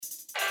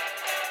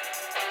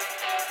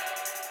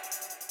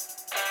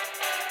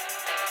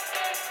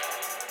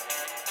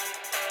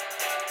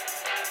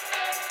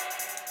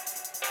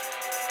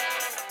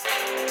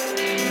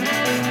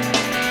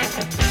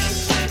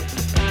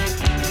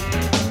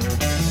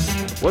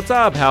What's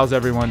up? How's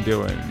everyone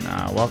doing?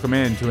 Welcome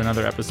in to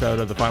another episode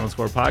of the Final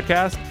Score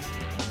podcast.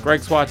 Greg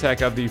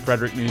Swatek of the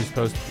Frederick News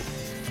Post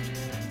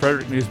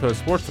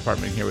Sports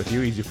Department here with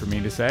you. Easy for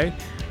me to say.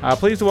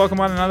 Pleased to welcome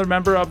on another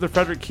member of the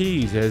Frederick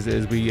Keys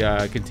as we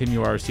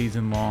continue our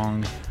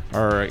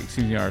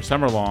our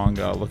summer-long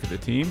look at the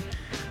team.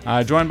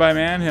 Joined by a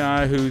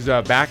man who's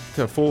back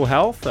to full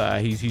health.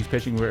 He's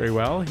pitching very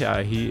well.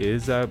 He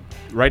is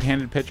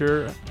right-handed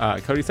pitcher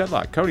Cody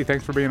Sedlock. Cody,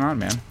 thanks for being on,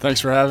 man.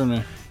 Thanks for having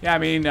me. Yeah, I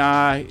mean,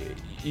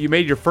 you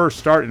made your first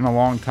start in a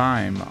long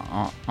time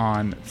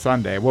on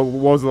Sunday. What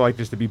was it like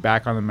just to be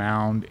back on the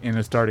mound in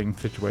a starting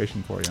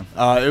situation for you?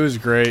 It was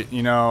great.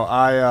 You know,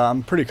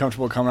 I'm pretty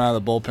comfortable coming out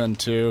of the bullpen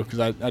too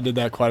because I did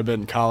that quite a bit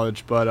in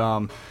college. But,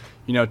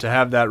 you know, to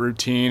have that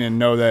routine and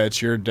know that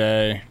it's your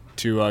day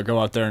to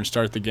go out there and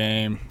start the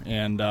game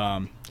and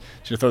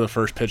to throw the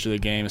first pitch of the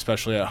game,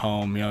 especially at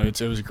home, you know, it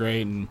was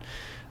great. And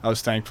I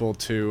was thankful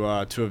to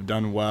have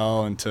done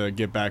well and to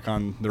get back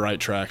on the right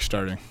track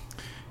starting.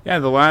 Yeah,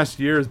 the last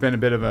year has been a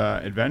bit of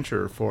an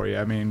adventure for you.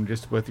 I mean,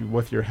 just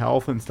with your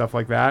health and stuff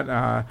like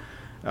that.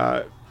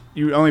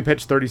 You only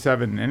pitched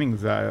 37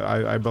 innings,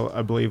 I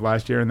believe,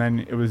 last year, and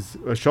then it was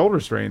a shoulder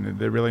strain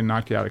that really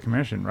knocked you out of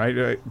commission,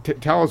 right?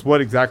 Tell us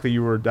what exactly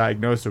you were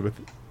diagnosed with,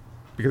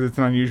 because it's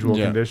an unusual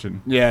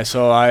condition. Yeah,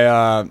 so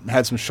I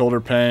had some shoulder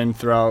pain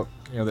throughout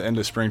the end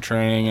of spring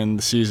training and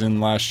the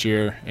season last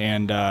year,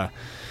 and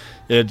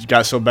it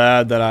got so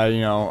bad that I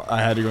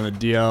had to go to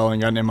the DL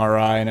and got an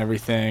MRI and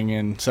everything,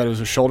 and said it was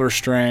a shoulder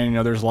strain. You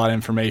know, there's a lot of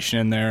inflammation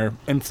in there,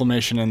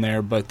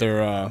 but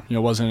there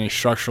wasn't any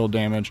structural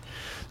damage.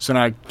 So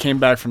then I came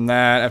back from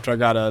that after I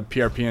got a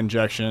PRP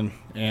injection,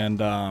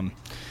 and I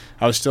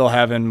was still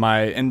having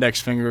my index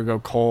finger go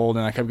cold,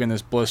 and I kept getting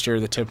this blister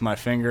at the tip of my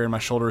finger, and my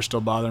shoulder was still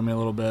bothering me a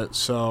little bit.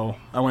 So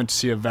I went to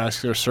see a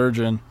vascular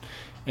surgeon,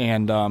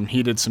 and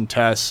he did some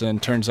tests,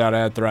 and turns out I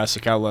had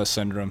thoracic outlet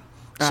syndrome.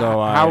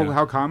 So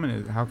how common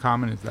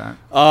is that?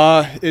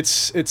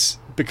 It's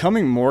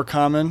becoming more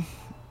common,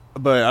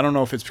 but I don't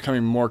know if it's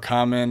becoming more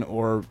common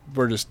or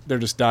they're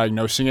just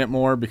diagnosing it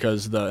more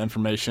because the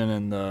information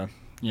and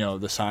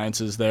the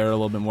science is there a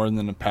little bit more than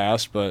in the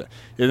past. But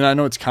I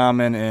know it's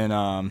common in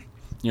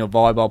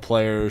volleyball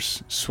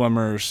players,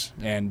 swimmers,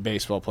 and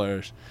baseball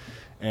players.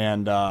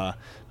 And but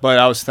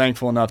I was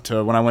thankful enough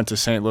to, when I went to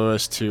St.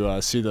 Louis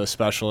to see the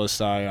specialist,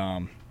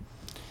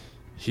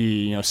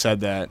 he said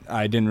that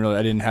I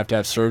didn't have to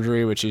have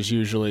surgery, which is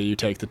usually you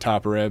take the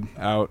top rib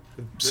out.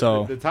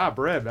 The top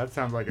rib, that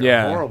sounds like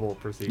a horrible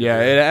procedure.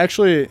 Yeah,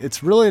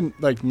 it's really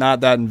like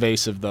not that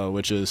invasive though,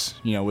 which is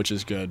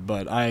good.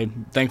 But I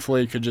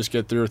thankfully could just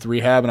get through with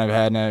rehab, and I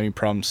haven't had any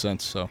problems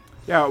since. So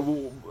yeah,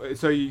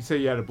 so you say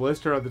you had a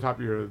blister at the top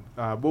of your.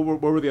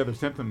 What were the other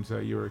symptoms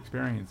that you were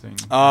experiencing?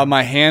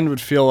 My hand would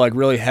feel like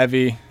really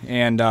heavy,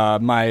 and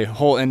my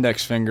whole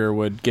index finger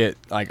would get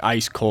like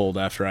ice cold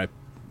after I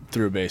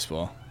threw a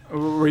baseball.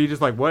 Were you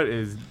just like, what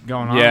is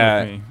going on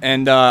with me?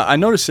 And I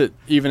noticed it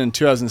even in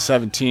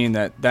 2017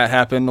 that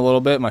happened a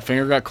little bit. My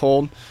finger got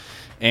cold,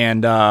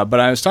 and but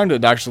I was talking to the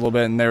doctors a little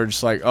bit, and they were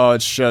just like, oh,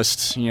 it's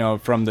just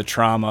from the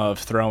trauma of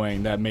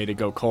throwing that made it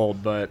go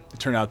cold. But it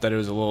turned out that it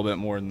was a little bit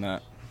more than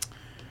that.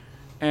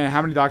 And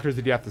how many doctors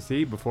did you have to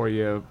see before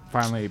you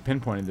finally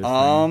pinpointed this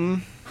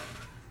thing?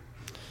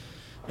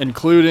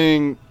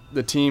 Including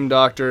the team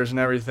doctors and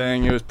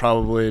everything, it was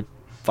probably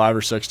 5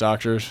 or 6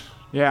 doctors.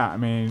 Yeah, I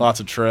mean, lots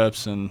of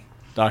trips and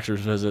doctor's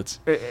visits.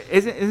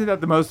 Isn't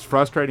that the most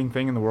frustrating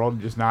thing in the world,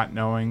 just not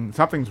knowing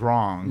something's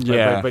wrong?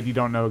 But you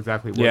don't know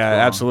exactly what's wrong. Yeah,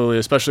 absolutely.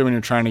 Especially when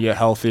you're trying to get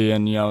healthy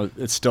and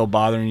it's still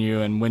bothering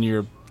you, and when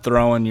you're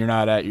throwing, you're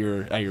not at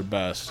your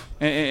best.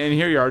 And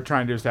here you are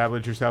trying to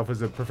establish yourself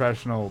as a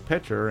professional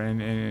pitcher,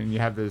 and you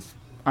have this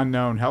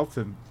unknown health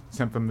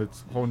symptom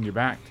that's holding you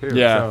back too.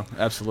 Yeah, so,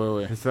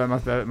 absolutely. So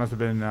that must have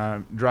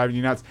been driving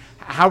you nuts.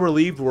 How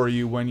relieved were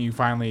you when you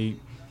finally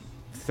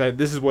said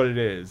this is what it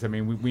is? I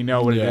mean, we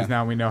know what it is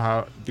now. We know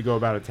how to go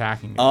about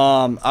attacking it.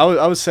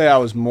 I would say I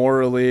was more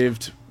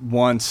relieved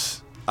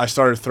once I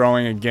started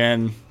throwing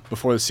again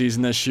before the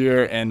season this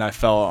year, and I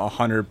fell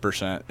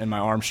 100%, and my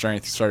arm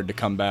strength started to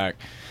come back.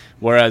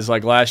 Whereas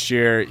like last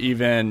year,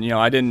 even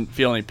I didn't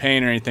feel any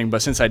pain or anything,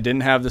 but since I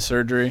didn't have the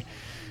surgery,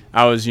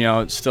 I was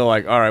still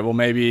like, all right, well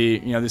maybe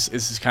this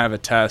is kind of a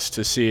test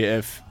to see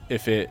if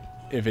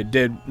it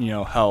did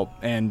help,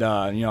 and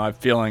I'm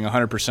feeling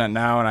 100%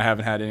 now, and I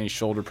haven't had any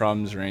shoulder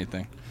problems or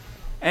anything.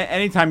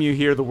 Anytime you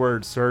hear the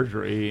word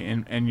surgery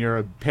and you're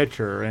a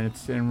pitcher and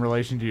it's in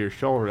relation to your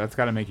shoulder, that's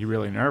got to make you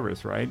really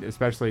nervous, right?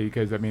 Especially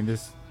because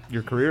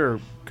your career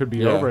could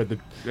be over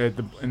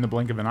in the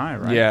blink of an eye,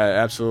 right? Yeah,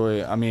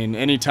 absolutely. I mean,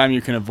 anytime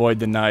you can avoid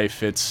the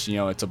knife, it's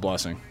a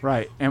blessing.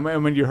 Right. And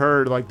when you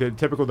heard like the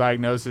typical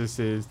diagnosis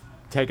is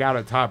take out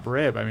a top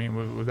rib, I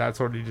mean, was that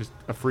sort of just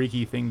a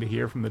freaky thing to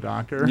hear from the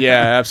doctor? Yeah,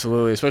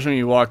 absolutely. Especially when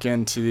you walk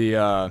into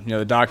the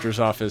the doctor's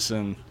office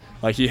and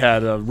like he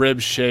had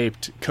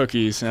rib-shaped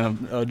cookies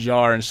in a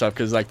jar and stuff,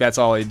 because like that's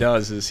all he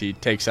does is he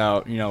takes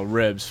out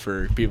ribs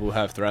for people who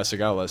have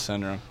thoracic outlet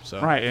syndrome. So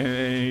right,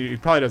 and he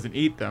probably doesn't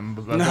eat them,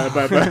 but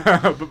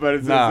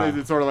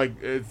it's sort of like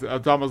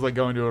it's almost like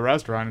going to a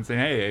restaurant and saying,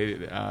 hey,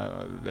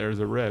 there's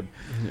a rib.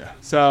 Yeah.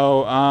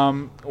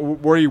 So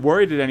were you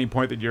worried at any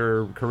point that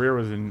your career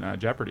was in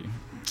jeopardy?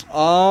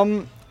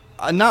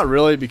 Not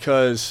really,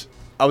 because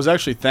I was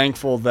actually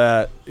thankful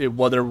that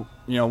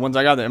once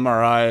I got the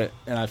MRI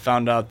and I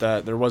found out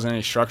that there wasn't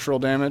any structural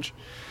damage,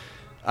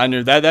 I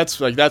knew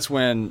that's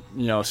when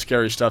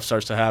scary stuff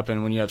starts to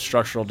happen, when you have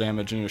structural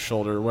damage in your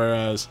shoulder.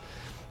 Whereas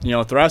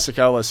thoracic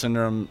outlet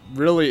syndrome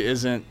really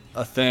isn't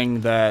a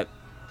thing that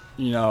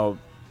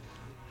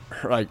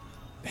like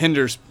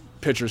hinders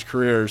pitchers'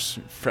 careers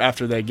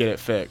after they get it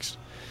fixed.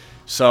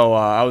 So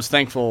I was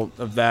thankful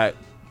of that,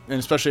 and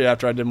especially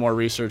after I did more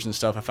research and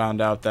stuff, I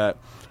found out that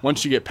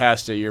once you get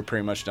past it, you're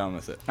pretty much done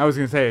with it. I was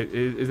gonna say,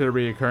 is it a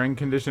recurring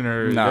condition,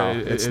 or no?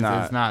 It's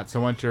not. It's not. So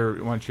once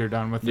you're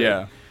done with it,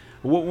 yeah.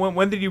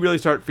 When did you really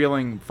start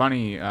feeling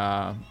funny?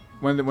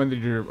 When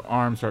did your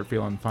arm start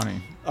feeling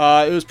funny?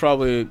 It was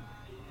probably.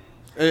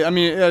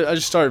 I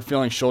just started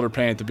feeling shoulder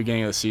pain at the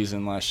beginning of the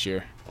season last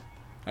year,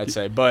 I'd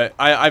say. But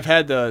I've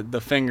had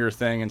the finger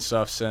thing and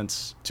stuff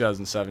since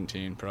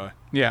 2017, probably.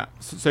 Yeah.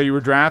 So you were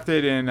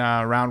drafted in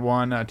round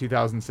 1,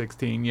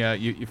 2016. Yeah,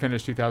 you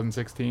finished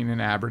 2016 in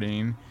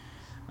Aberdeen,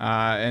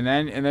 and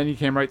then you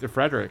came right to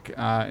Frederick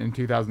in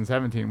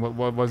 2017.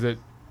 What was it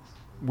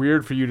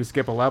weird for you to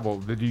skip a level?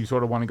 Did you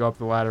sort of want to go up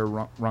the ladder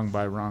rung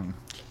by rung?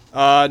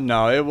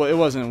 No, it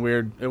wasn't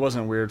weird. It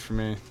wasn't weird for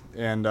me,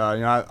 and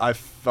I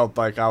felt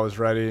like I was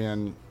ready.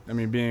 And I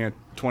mean, being a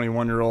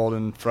 21-year-old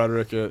in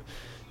Frederick, it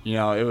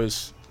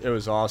was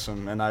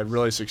awesome, and I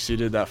really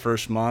succeeded that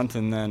first month,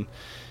 and then.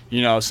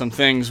 Some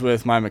things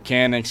with my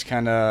mechanics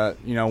kind of,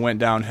 went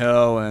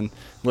downhill, and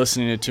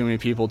listening to too many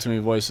people, too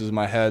many voices in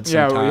my head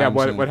sometimes.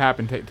 Yeah. What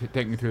happened?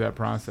 Take me through that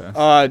process.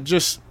 I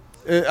just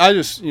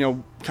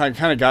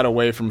kind of got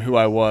away from who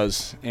I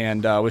was,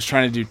 and was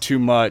trying to do too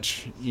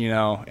much,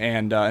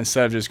 and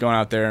instead of just going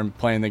out there and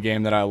playing the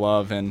game that I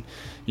love. And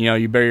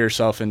you bury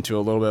yourself into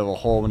a little bit of a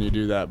hole when you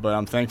do that. But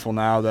I'm thankful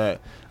now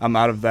that I'm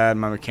out of that, and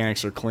my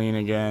mechanics are clean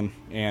again,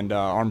 and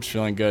arm's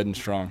feeling good and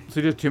strong. So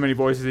just too many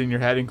voices in your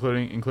head,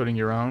 including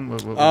your own?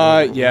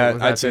 Yeah,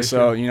 I'd say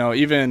so.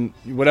 Even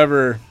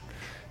whatever,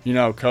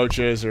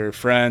 coaches or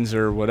friends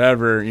or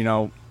whatever,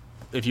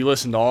 if you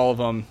listen to all of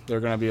them, they're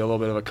going to be a little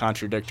bit of a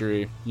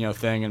contradictory,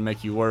 thing and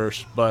make you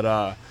worse.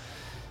 But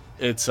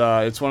it's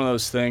one of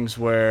those things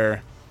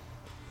where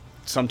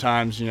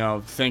sometimes,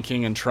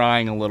 thinking and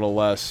trying a little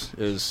less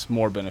is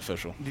more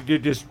beneficial.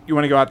 You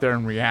want to go out there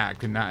and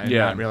react and not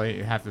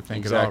really have to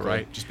think exactly. at all,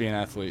 right? Just be an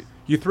athlete.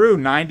 You threw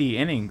 90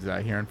 innings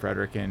here in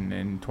Frederick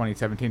in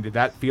 2017. Did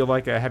that feel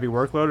like a heavy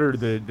workload, or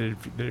did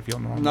it feel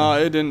normal? No,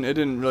 it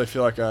didn't really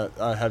feel like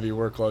a heavy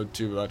workload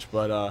too much,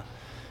 but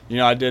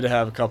I did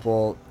have a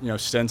couple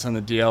stints on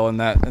the DL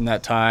in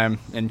that time,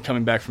 and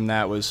coming back from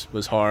that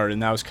was hard,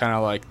 and that was kind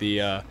of like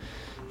the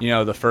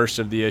the first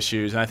of the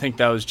issues, and I think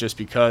that was just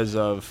because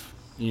of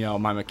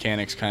my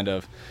mechanics kind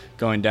of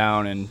going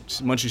down, and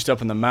once you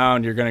step on the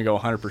mound, you're going to go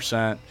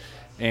 100%,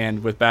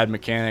 and with bad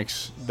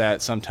mechanics,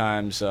 that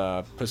sometimes puts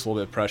a little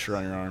bit of pressure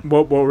on your arm.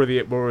 What were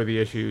the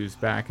issues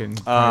back in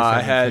 2017?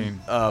 I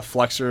had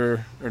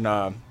flexor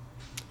or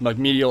like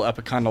medial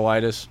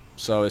epicondylitis,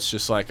 so it's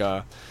just like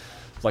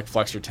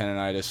flexor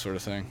tendonitis sort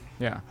of thing.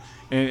 Yeah,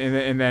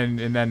 and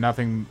then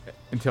nothing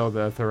until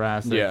the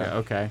thoracic. Yeah.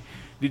 Okay.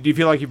 Do you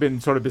feel like you've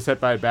been sort of beset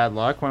by bad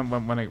luck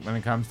when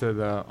it comes to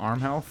the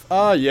arm health?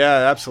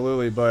 Yeah,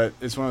 absolutely. But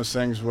it's one of those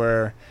things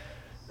where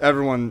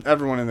everyone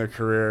in their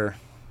career,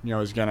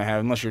 is going to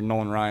have, unless you're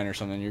Nolan Ryan or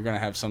something, you're going to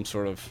have some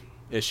sort of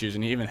issues.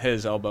 And even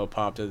his elbow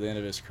popped at the end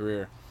of his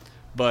career.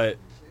 But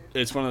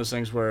it's one of those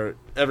things where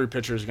every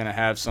pitcher is going to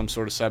have some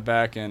sort of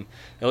setback, and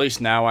at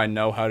least now I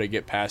know how to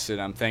get past it.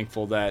 I'm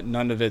thankful that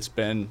none of it's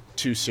been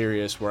too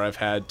serious where I've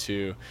had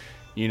to,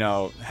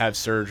 have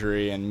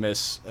surgery and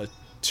miss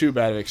too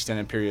bad of an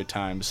extended period of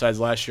time. Besides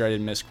last year, I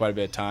did miss quite a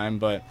bit of time,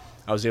 but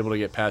I was able to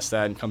get past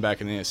that and come back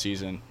in the end of the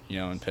season,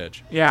 and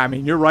pitch. Yeah, I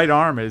mean, your right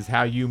arm is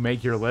how you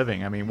make your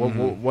living. I mean,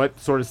 what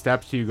sort of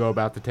steps do you go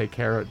about to take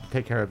care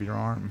of your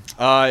arm?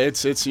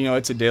 It's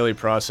a daily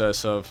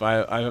process of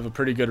I have a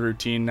pretty good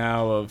routine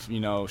now of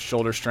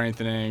shoulder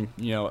strengthening,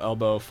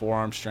 elbow,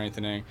 forearm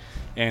strengthening,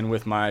 and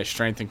with my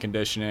strength and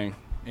conditioning.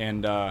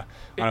 And on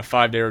a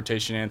 5-day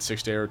rotation and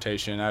 6-day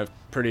rotation, I have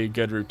pretty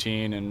good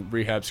routine and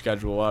rehab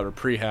schedule out, or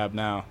prehab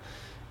now,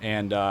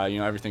 and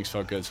everything's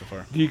felt good so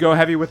far. Do you go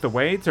heavy with the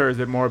weights, or is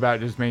it more about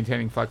just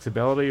maintaining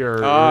flexibility?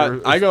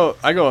 I go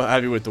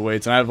heavy with the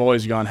weights, and I've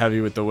always gone heavy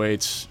with the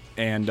weights,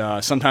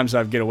 and sometimes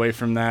I get away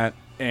from that,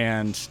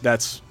 and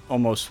that's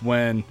almost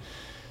when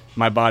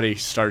my body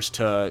starts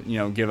to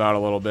give out a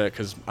little bit,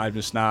 because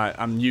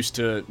I'm used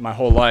to my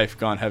whole life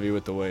gone heavy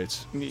with the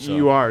weights. So.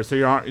 You are, so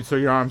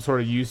your arm's sort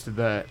of used to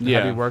the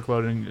heavy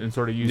workload and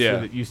sort of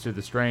used to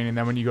the strain, and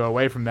then when you go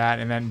away from that,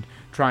 and then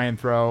try and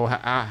throw?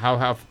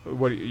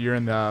 What you're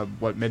in the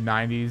mid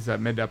 90s,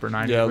 mid to upper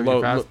 90s? Yeah,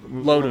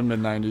 low to mid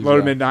 90s. Low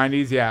to mid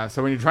 90s, yeah.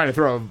 So when you're trying to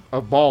throw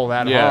a ball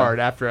that Yeah. hard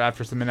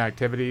after some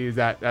inactivity,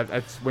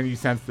 that's when you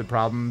sense the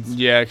problems.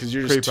 Yeah, because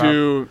you're just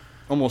creep up.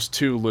 almost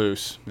too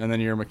loose, and then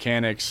your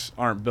mechanics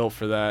aren't built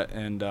for that,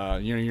 and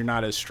you're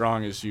not as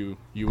strong as you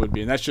would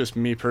be. And that's just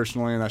me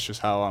personally, and that's just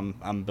how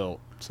I'm built.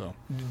 So,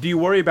 do you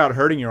worry about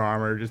hurting your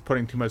arm or just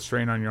putting too much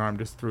strain on your arm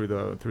just through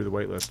the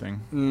weightlifting?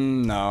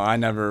 No, I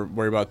never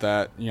worry about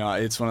that.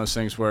 It's one of those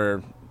things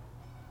where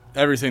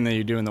everything that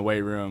you do in the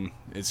weight room,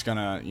 it's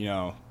gonna,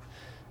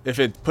 if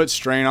it puts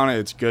strain on it,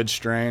 it's good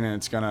strain, and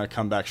it's gonna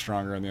come back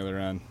stronger on the other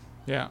end.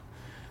 Yeah.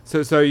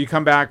 So you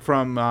come back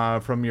from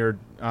your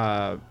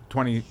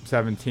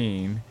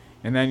 2017,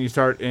 and then you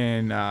start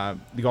in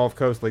the Gulf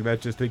Coast League.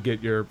 That's just to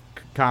get your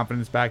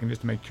confidence back and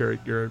just to make sure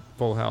you're at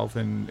full health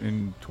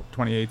in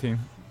 2018.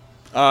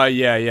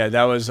 Yeah.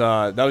 That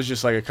was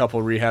just like a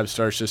couple rehab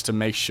starts just to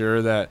make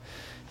sure that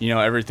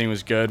everything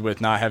was good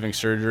with not having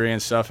surgery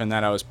and stuff, and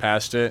that I was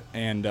past it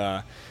and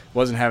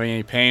wasn't having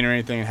any pain or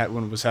anything,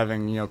 and was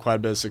having quite a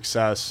bit of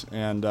success.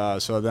 And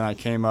so then I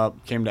came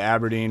to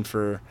Aberdeen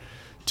for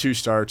 2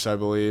 starts, I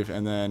believe,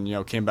 and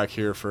then came back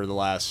here for the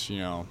last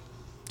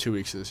 2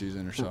 weeks of the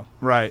season or so.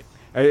 Right.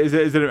 Is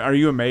it? Are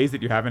you amazed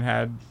that you haven't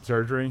had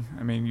surgery?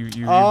 I mean, you've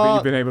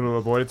been able to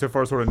avoid it so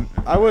far. Sort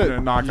of. I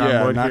would knock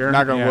on wood here.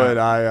 Knock on wood.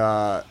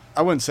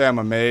 I wouldn't say I'm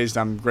amazed.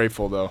 I'm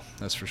grateful though.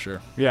 That's for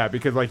sure. Yeah,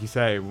 because like you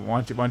say,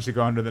 once you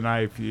go under the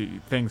knife,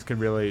 things can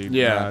really.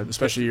 Yeah,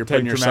 especially you're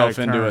putting yourself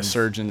into turns. a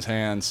surgeon's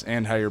hands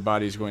and how your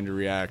body's going to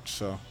react.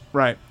 So.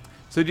 Right.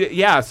 So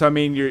I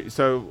mean,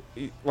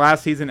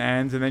 last season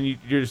ends, and then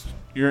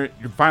you're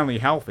finally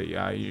healthy.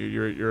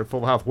 You're at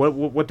full health.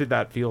 What did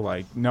that feel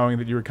like, knowing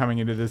that you were coming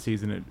into this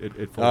season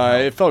at full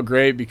health? It felt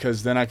great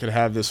because then I could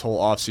have this whole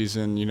off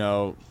season,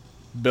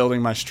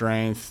 building my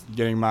strength,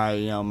 getting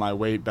my my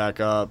weight back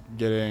up,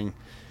 getting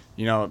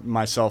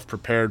myself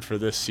prepared for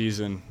this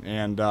season,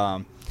 and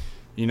going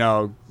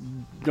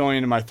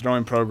into my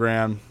throwing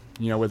program,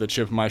 with a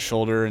chip on my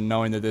shoulder and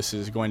knowing that this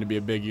is going to be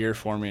a big year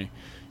for me.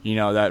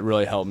 That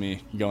really helped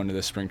me go into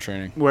this spring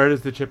training. Where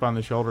does the chip on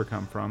the shoulder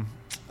come from?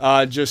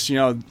 Just,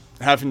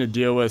 having to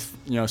deal with,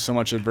 so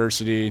much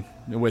adversity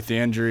with the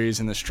injuries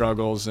and the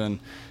struggles, and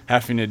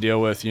having to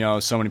deal with,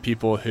 so many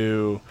people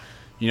who,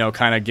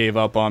 kind of gave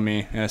up on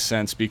me in a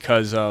sense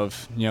because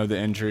of, the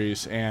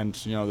injuries and,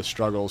 the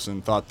struggles,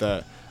 and thought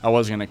that I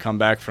wasn't going to come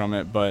back from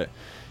it. But,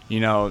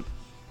 now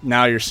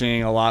you're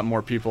seeing a lot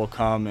more people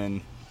come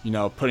and,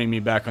 putting me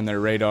back on their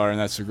radar, and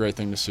that's a great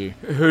thing to see.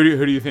 Who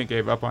do you think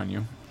gave up on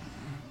you?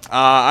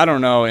 I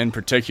don't know in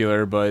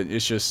particular, but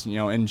it's just,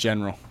 in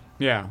general.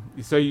 Yeah.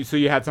 So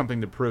you had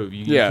something to prove.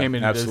 You came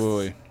into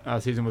absolutely.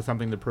 This season with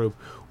something to prove.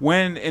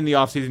 When in the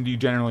off season do you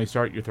generally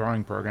start your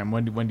throwing program?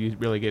 When do you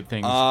really get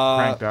things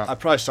cranked up? I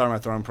probably started my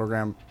throwing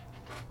program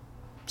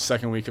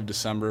second week of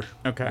December.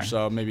 Okay.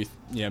 So maybe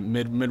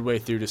midway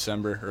through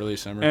December, early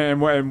December.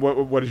 And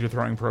what does your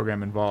throwing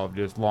program involve?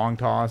 Just long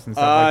toss and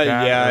stuff like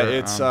that?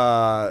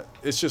 Yeah,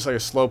 it's just like a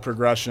slow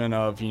progression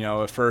of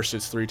at first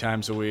it's 3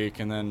 times a week,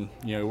 and then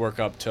work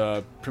up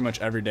to pretty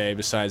much every day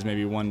besides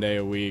maybe 1 day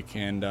a week,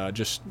 and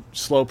just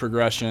slow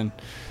progression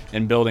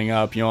and building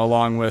up.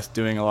 Along with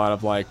doing a lot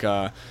of like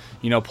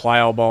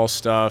plyo ball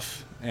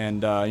stuff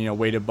and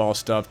weighted ball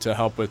stuff to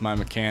help with my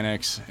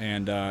mechanics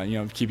and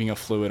keeping a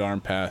fluid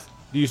arm path.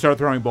 Do you start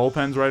throwing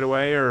bullpens right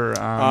away, or?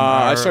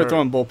 I started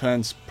throwing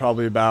bullpens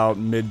probably about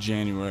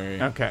mid-January.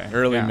 Okay.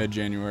 Early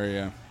mid-January,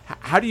 yeah.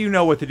 How do you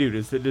know what to do?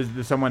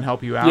 Does someone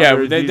help you out? Yeah,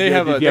 or they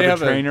have a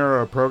trainer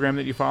or a program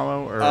that you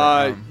follow?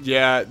 Or,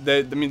 yeah,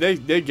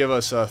 they give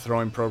us a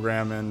throwing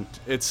program, and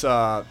it's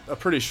a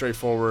pretty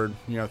straightforward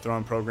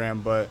throwing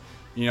program. But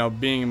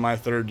being in my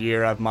 3rd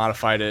year, I've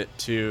modified it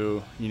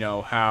to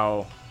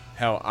how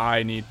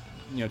I need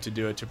to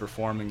do it to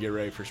perform and get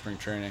ready for spring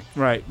training.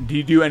 Right. Do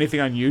you do anything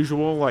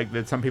unusual, like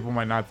that some people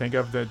might not think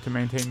of to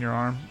maintain your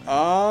arm?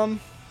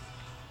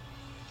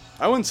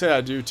 I wouldn't say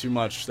I do too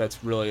much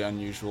that's really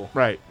unusual.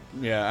 Right.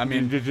 Yeah, I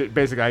mean, just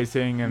basic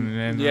icing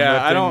and yeah,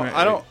 lifting.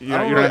 I don't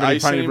really have any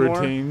ice funny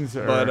anymore, routines.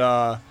 Or?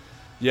 But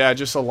yeah,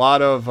 just a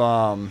lot of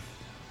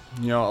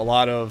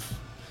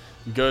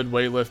good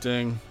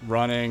weightlifting,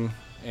 running,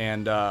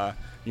 and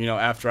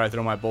after I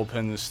throw my bullpen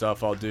and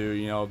stuff, I'll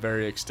do a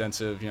very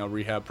extensive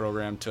rehab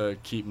program to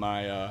keep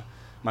my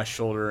my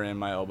shoulder and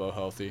my elbow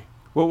healthy.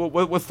 Well,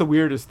 what's the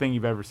weirdest thing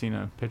you've ever seen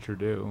a pitcher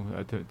do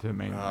to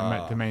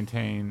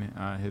maintain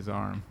his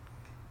arm?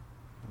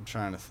 I'm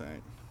trying to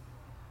think.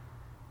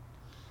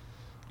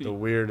 The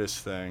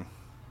weirdest thing.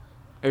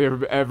 Have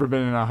you ever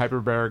been in a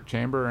hyperbaric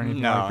chamber or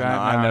anything like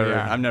that?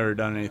 No, I've never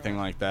done anything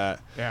like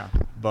that. Yeah.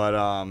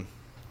 But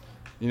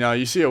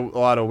you see a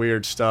lot of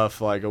weird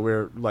stuff, like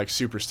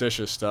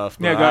superstitious stuff.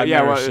 But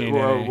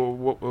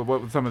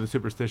What some of the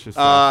superstitious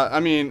stuff? I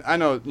mean, I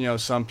know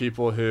some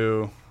people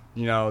who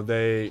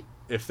I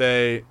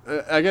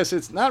guess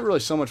it's not really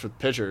so much with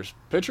pitchers.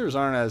 Pitchers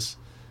aren't as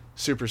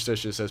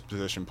superstitious as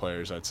position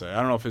players, I'd say. I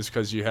don't know if it's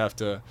because you have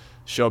to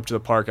show up to the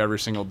park every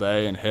single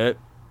day and hit,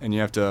 and you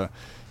have to,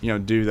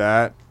 do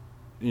that.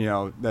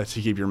 That's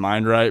to keep your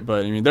mind right.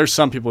 But, there's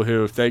some people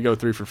who, if they go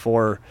 3 for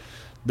 4,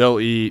 they'll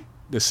eat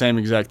the same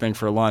exact thing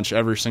for lunch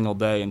every single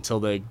day until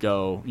they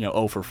go,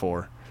 0 for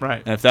 4.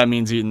 Right. And if that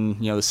means eating,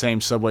 the same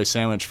Subway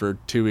sandwich for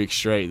 2 weeks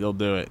straight, they'll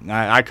do it. And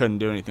I couldn't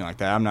do anything like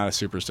that. I'm not a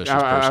superstitious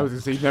person. I was going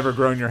to say, you've never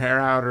grown your hair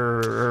out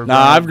or No,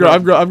 I've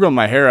grown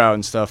my hair out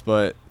and stuff,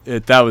 but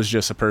that was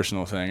just a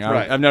personal thing.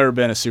 Right. I've never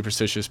been a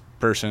superstitious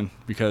person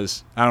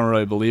because I don't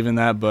really believe in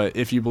that. But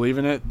if you believe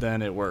in it,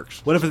 then it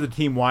works. What if it's a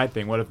team-wide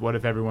thing? What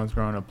if everyone's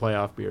growing a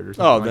playoff beard or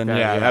something then like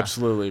that? yeah,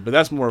 absolutely. But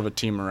that's more of a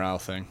team morale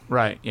thing.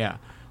 Right, yeah.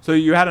 So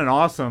you had an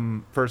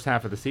awesome first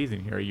half of the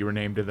season here. You were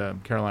named to the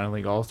Carolina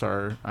League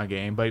All-Star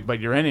game, but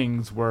your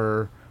innings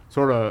were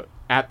sort of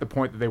at the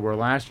point that they were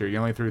last year. You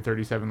only threw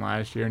 37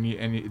 last year, and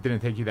it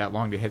didn't take you that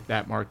long to hit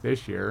that mark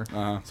this year.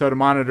 Uh-huh. So to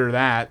monitor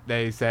that,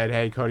 they said,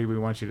 hey, Cody, we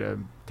want you to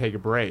take a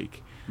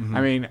break. Mm-hmm.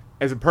 I mean,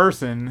 as a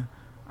person,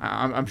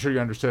 I'm sure you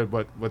understood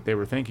what they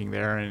were thinking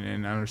there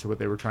and understood what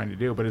they were trying to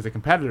do. But as a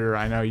competitor,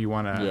 I know you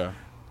want to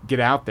get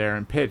out there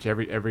and pitch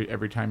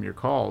every time you're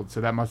called. So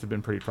that must have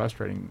been pretty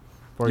frustrating.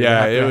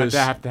 Yeah, it was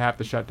to have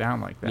to shut down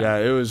like that. Yeah,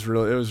 it was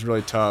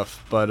really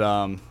tough. But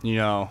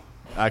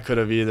I could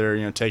have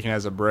either taken it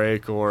as a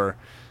break or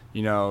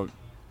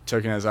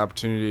taken it as an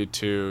opportunity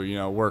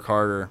to work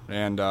harder.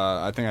 And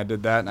I think I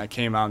did that, and I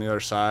came out on the other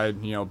side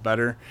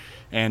better.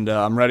 And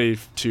I'm ready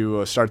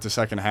to start the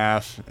second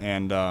half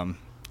and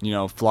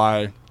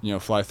fly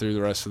through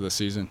the rest of the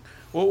season.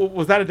 Well,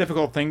 was that a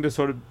difficult thing to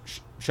sort of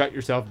shut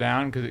yourself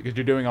down because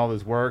you're doing all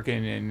this work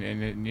and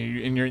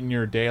you're in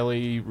your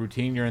daily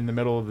routine? You're in the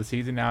middle of the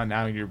season now, and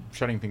now you're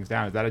shutting things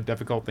down. Is that a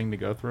difficult thing to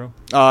go through?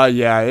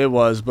 Yeah, it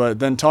was. But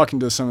then talking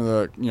to some of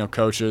the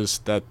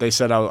coaches, that they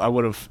said I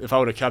would have, if I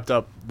would have kept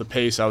up the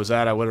pace I was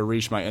at, I would have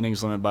reached my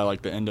innings limit by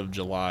like the end of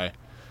July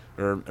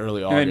or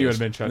early August. And then you would have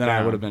been shut down. Then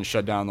I would have been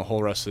shut down the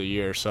whole rest of the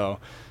year. So.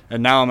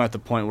 And now I'm at the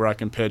point where I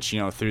can pitch,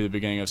 through the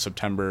beginning of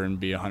September and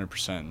be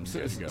 100% and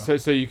good to go.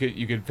 So you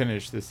could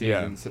finish the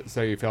season. Yeah.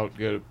 So you felt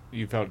good.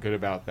 You felt good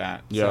about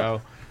that.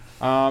 Yeah.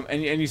 So,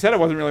 and you said it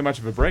wasn't really much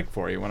of a break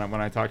for you when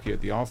I talked to you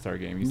at the All-Star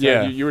game. You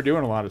said you were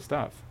doing a lot of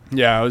stuff.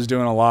 Yeah, I was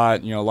doing a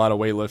lot. A lot of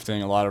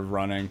weightlifting, a lot of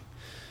running.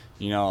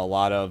 A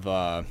lot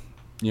of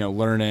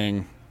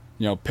learning.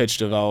 Pitch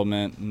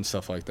development and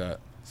stuff like that.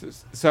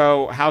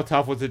 So how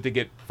tough was it to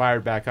get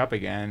fired back up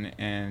again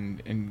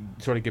and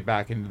sort of get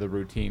back into the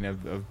routine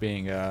of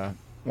being a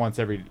once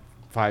every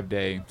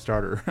 5-day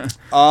starter?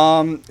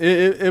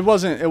 It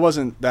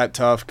wasn't that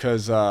tough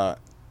because I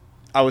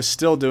was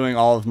still doing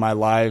all of my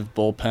live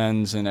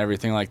bullpens and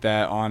everything like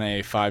that on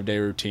a 5-day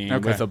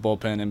routine with a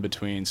bullpen in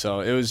between. So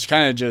it was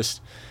kind of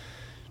just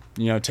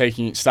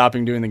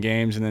stopping doing the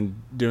games and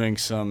then doing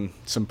some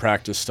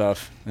practice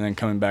stuff and then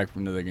coming back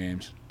into the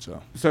games.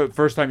 So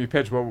first time you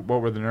pitched, what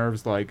were the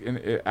nerves like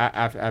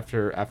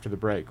after the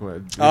break?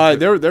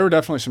 There were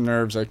definitely some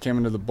nerves. I came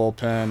out of the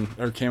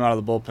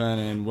bullpen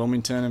in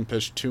Wilmington and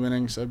pitched 2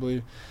 innings, I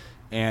believe.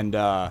 And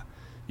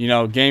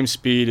game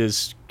speed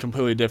is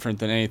completely different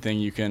than anything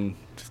you can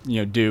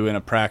do in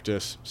a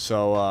practice.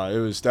 So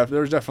there was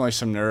definitely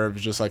some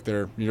nerves, just like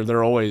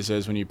there always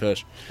is when you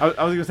pitch. I was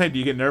gonna say, do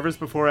you get nervous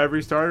before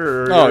every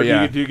starter, or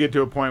do you get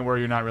to a point where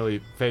you're not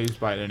really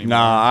fazed by it anymore?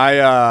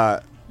 No,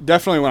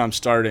 definitely when I'm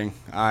starting,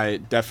 I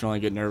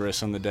definitely get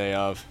nervous on the day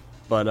of.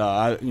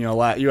 But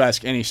you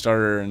ask any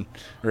starter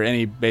or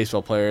any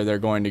baseball player, they're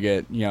going to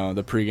get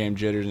the pregame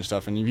jitters and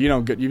stuff. And if you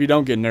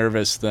don't get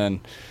nervous, then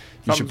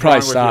you should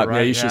probably stop.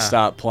 Right? You should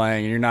stop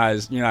playing. And you're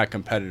not a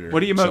competitor.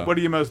 What are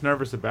you most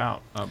nervous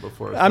about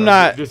before? I'm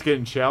not just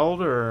getting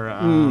shelled or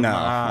no.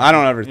 I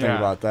don't ever think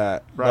about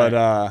that. Right.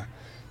 But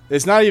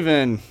it's not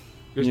even.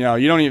 You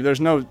don't even.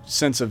 There's no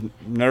sense of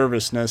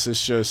nervousness.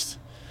 It's just.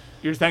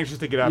 You're just anxious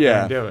to get out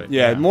there and do it.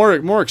 Yeah,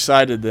 more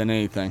excited than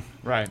anything.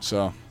 Right.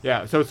 So.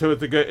 Yeah. So it's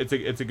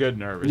a good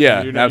nervous.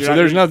 Yeah.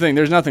 Absolutely.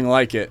 There's nothing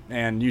like it.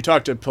 And you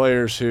talk to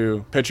pitchers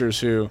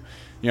who,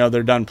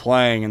 they're done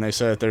playing, and they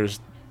say that there's,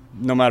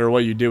 no matter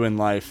what you do in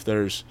life,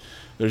 there's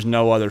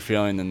no other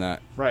feeling than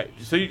that. Right.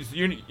 So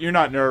you're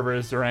not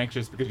nervous or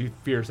anxious because you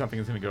fear something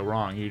is going to go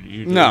wrong. If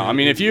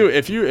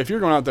you're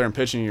going out there and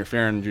pitching and you're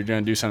fearing you're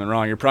going to do something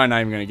wrong, you're probably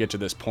not even going to get to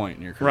this point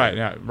in your career. Right.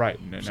 Yeah.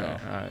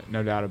 Right.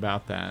 No doubt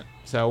about that.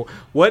 So,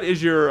 what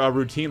is your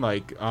routine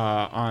like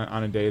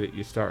on a day that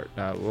you start?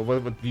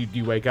 Do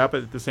you wake up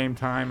at the same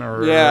time,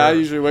 or? Yeah, I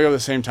usually wake up at the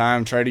same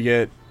time. Try to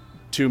get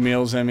 2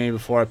 meals in me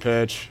before I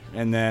pitch,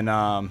 and then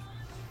I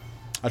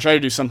try to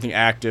do something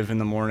active in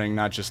the morning,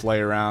 not just lay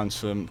around.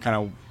 So it kind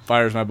of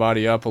fires my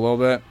body up a little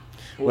bit.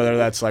 Whether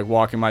that's like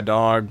walking my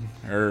dog,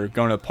 or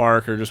going to the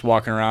park, or just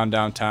walking around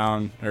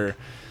downtown, or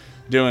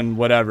doing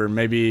whatever.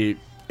 Maybe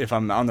if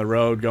I'm on the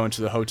road, going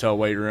to the hotel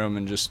weight room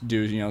and just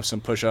do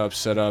some push-ups,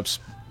 sit-ups,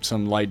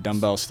 some light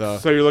dumbbell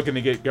stuff. So you're looking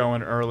to get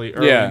going early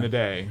in the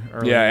day.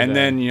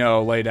 Then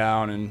lay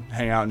down and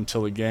hang out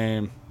until the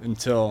game,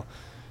 until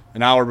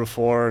an hour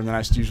before, and then I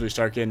usually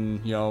start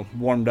getting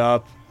warmed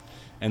up,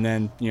 and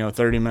then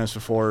 30 minutes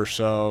before or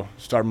so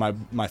start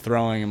my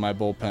throwing and my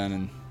bullpen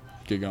and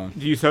get going.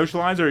 Do you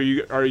socialize, or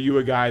are you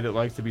a guy that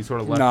likes to be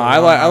sort of left? No,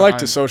 I like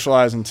to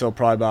socialize until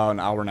probably about an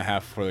hour and a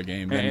half before the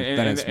game.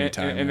 Then it's me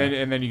time.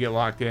 And then you get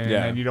locked in,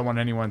 and you don't want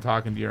anyone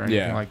talking to you or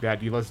anything like that.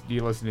 Do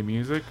you listen to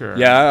music? Or?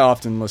 Yeah, I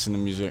often listen to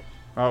music.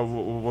 Oh,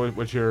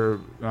 what's your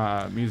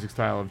music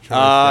style of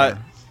choice?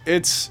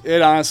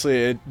 It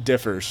honestly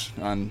differs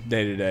on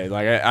day to day.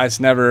 Like it's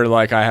never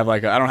like I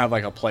don't have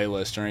like a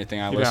playlist or anything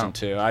I listen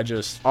to. I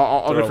just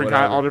all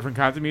different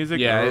kinds of music.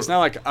 Yeah, it's not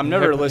like I'm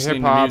never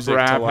listening hip-hop, to music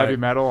rap, to like heavy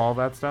metal, all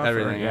that stuff.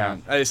 Everything. Yeah,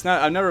 it's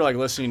not. I'm never like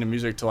listening to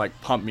music to like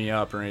pump me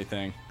up or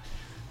anything.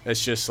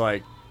 It's just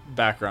like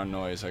background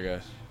noise, I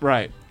guess.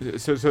 Right.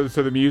 So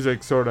the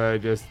music sort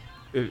of just.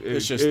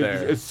 It's just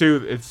there. It's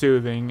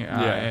soothing,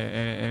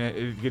 and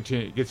it gets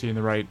you in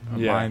the right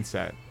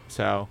mindset.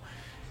 So.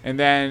 And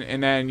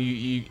then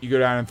you go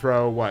down and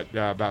throw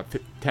about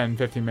 10,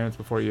 15 minutes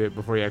before you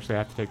actually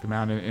have to take the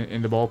mound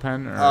in the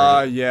bullpen?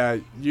 Or? Yeah.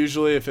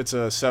 Usually if it's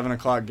a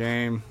 7:00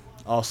 game,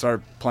 I'll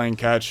start playing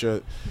catch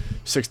at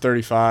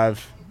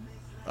 6:35.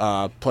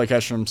 Play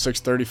catch from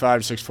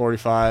 6:35 to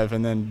 6:45,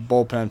 and then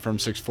bullpen from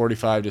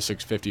 6:45 to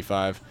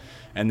 6:55,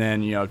 and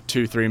then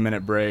 2-3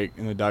 minute break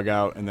in the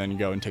dugout, and then you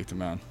go and take the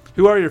mound.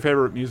 Who are your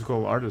favorite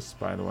musical artists,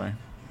 by the way?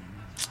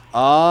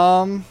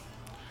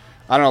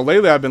 I don't know.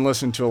 Lately, I've been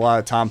listening to a lot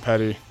of Tom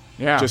Petty.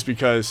 Yeah. Just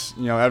because,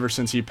 ever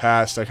since he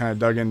passed, I kind of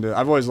dug into.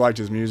 I've always liked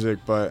his music,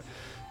 but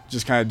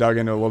just kind of dug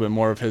into a little bit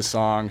more of his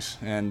songs,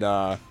 and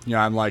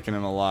I'm liking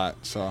him a lot.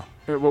 So.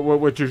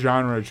 What's your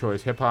genre of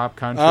choice? Hip hop,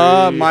 country?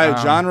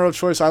 My genre of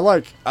choice, I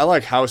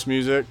like house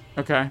music.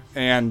 Okay.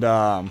 And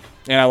I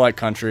like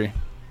country.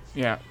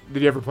 Yeah.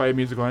 Did you ever play a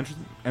musical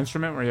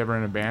instrument? Were you ever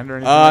in a band or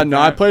anything?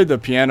 No, I played the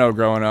piano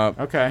growing up.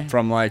 Okay.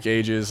 From like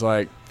ages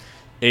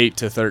 8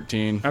 to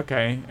 13.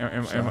 Okay,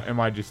 and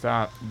why'd you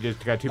stop? You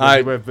just got too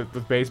busy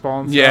with baseball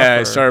and stuff? Yeah,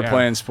 I started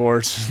playing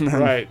sports.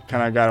 Right.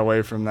 Kind of got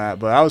away from that,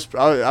 but I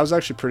was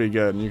actually pretty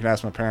good. And you can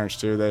ask my parents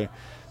too.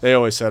 They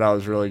always said I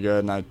was really good,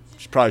 and I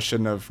probably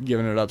shouldn't have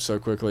given it up so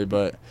quickly.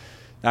 But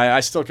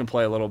I still can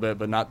play a little bit,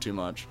 but not too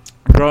much.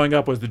 Growing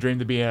up, was the dream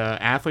to be an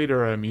athlete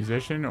or a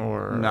musician,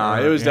 or? No,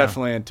 it was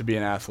definitely to be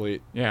an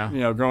athlete. Yeah.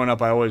 Growing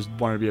up, I always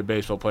wanted to be a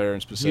baseball player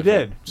in specific. You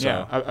did. So.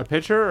 Yeah. A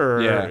pitcher,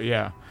 or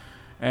yeah.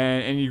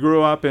 And you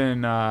grew up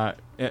in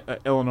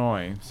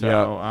Illinois. So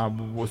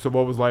so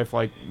what was life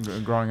like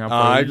growing up?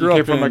 I grew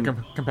up from a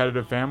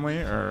competitive family,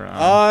 or?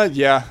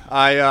 Yeah.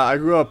 I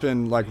grew up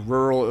in like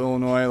rural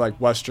Illinois, like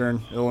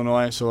western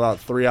Illinois, so about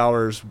 3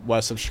 hours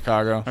west of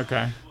Chicago.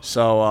 Okay.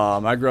 So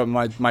I grew up.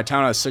 My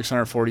town has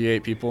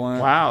 648 people in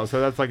it. Wow. So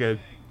that's like a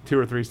 2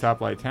 or 3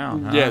 stoplight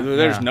town. Huh? Yeah.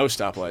 There's no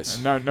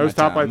stoplights. No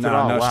stoplights at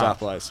all. No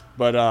stoplights.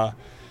 But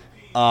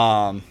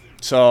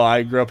so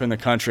I grew up in the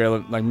country,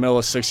 like middle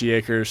of 60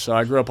 acres. So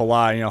I grew up a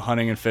lot,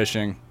 hunting and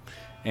fishing.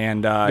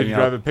 And did you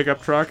drive a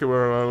pickup truck,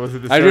 or was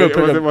it the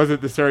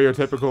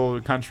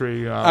stereotypical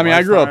country?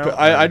 I grew up.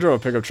 I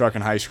drove a pickup truck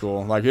in high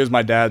school. Like it was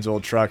my dad's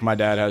old truck. My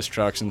dad has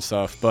trucks and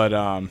stuff, but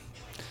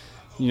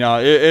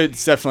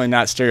it's definitely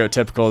not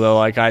stereotypical though.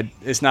 Like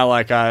it's not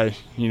like I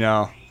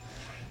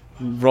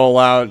roll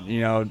out,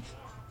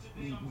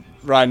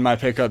 riding my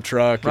pickup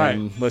truck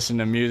and listen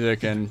to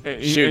music and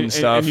shooting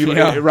stuff.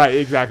 Right,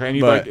 exactly. And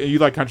you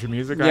like country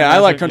music? Yeah, I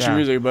like country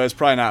music, but it's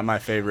probably not my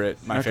favorite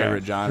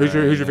favorite genre.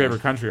 Who's your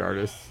favorite country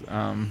artist?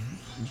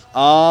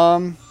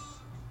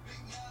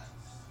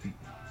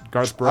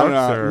 Garth Brooks?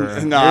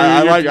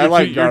 I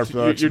like Garth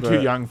Brooks. You're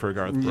too young for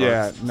Garth Brooks.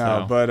 Yeah,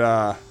 no, but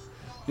I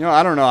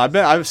don't know.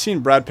 I've seen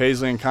Brad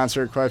Paisley in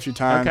concert quite a few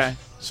times. Okay.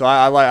 So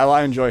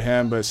I enjoy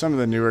him, but some of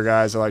the newer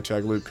guys I like to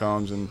like Luke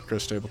Combs and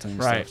Chris Stapleton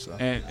and stuff. So.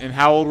 And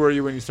how old were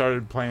you when you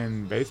started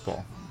playing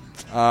baseball?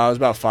 I was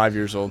about 5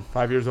 years old.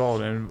 5 years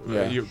old,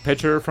 and you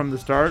pitcher from the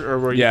start, or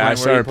were you? Yeah, I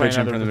started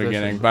pitching from the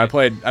beginning, but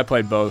I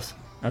played both.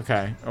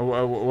 Okay.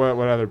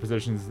 What other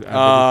positions? Did you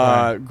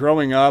play?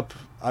 Growing up,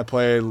 I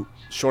played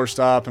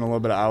shortstop and a little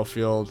bit of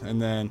outfield, and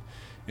then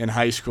in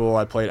high school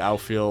I played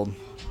outfield.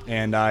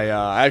 And I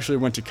actually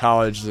went to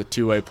college as a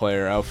two-way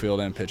player, outfield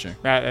and pitching.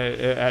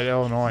 At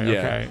Illinois, yeah.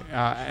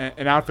 Okay.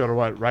 An outfielder,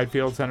 what? Right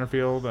field, center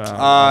field,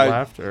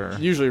 left, or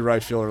usually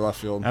right field or left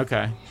field.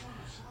 Okay.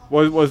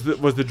 Was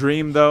the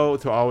dream though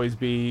to always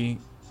be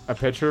a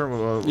pitcher?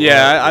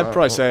 I'd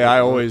probably say I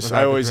always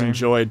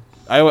enjoyed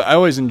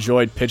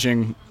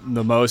pitching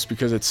the most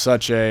because it's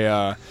such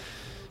a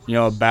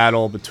a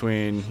battle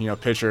between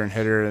pitcher and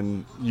hitter,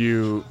 and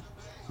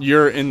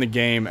you're in the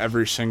game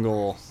every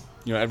single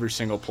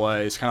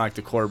play. It's kind of like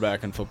the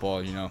quarterback in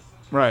football,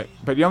 Right,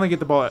 but you only get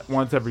the ball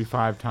once every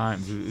 5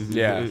 times.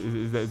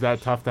 Is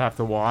that tough to have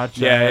to watch?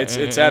 Yeah,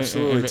 it's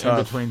absolutely tough.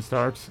 In between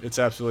starts? It's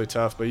absolutely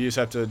tough, but you just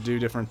have to do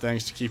different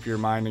things to keep your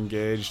mind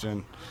engaged,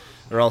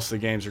 or else the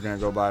games are going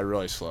to go by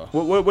really slow.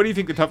 What do you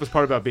think the toughest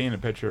part about being a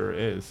pitcher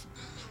is?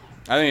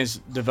 I think it's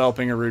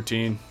developing a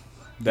routine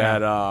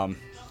that,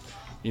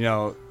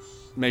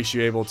 makes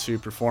you able to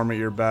perform at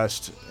your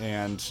best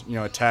and,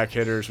 attack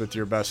hitters with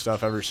your best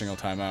stuff every single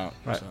time out.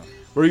 Right. So.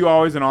 Were you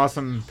always an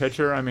awesome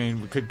pitcher? I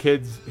mean, could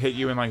kids hit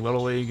you in like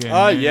Little League?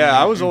 Yeah,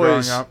 I was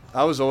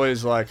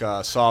always like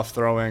a soft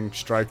throwing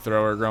strike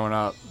thrower growing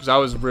up because I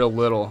was real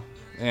little.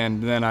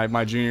 And then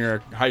my junior year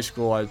of high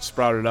school, I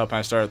sprouted up and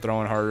I started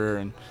throwing harder.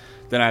 And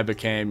then I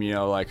became,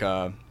 like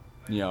a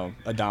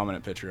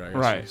dominant pitcher, I guess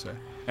right. you could say.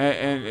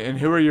 And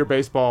who were your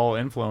baseball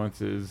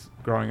influences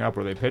growing up?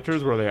 Were they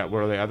pitchers? Were they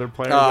other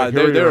players?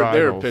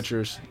 They were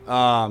pitchers.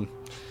 I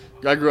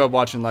grew up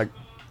watching like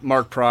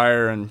Mark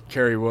Pryor and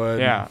Kerry Wood.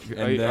 Yeah,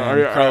 and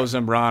then Carlos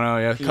Zambrano.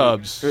 Yeah,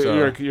 Cubs.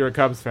 So. You're a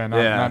Cubs fan,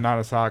 not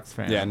a Sox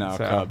fan. Yeah, no,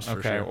 Cubs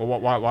for sure. Well,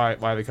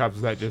 why the Cubs?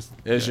 Is that just?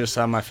 It's just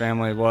how my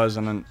family was,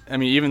 and then, I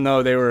mean, even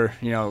though they were,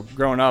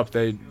 growing up,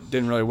 they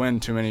didn't really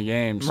win too many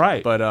games.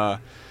 Right. But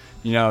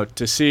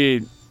to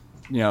see,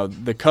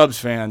 the Cubs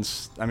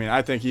fans. I mean,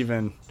 I think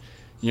even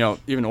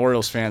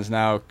Orioles fans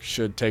now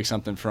should take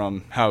something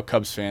from how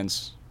Cubs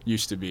fans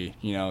used to be.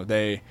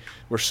 They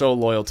were so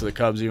loyal to the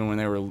Cubs even when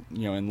they were,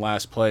 in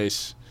last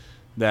place,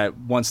 that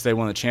once they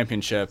won the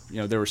championship,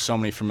 there were so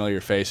many familiar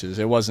faces.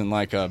 It wasn't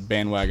like a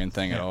bandwagon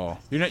thing at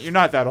all. You're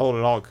not that old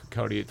at all,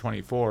 Cody, at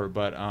 24,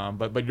 but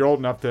you're old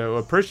enough to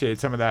appreciate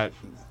some of that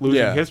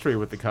losing history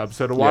with the Cubs.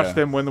 So to watch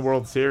them win the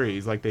World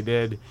Series like they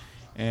did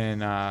in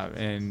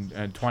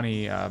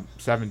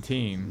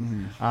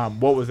 2017,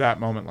 what was that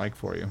moment like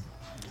for you?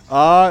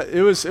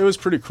 It was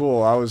pretty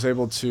cool. I was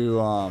able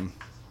to.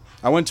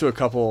 I went to a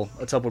couple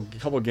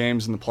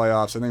games in the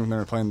playoffs. I think when they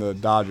were playing the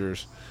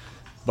Dodgers,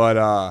 but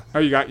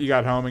you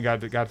got home and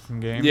got some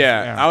games.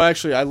 Yeah.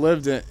 I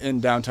lived in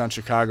downtown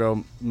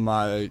Chicago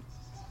my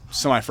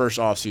first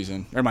off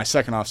season or my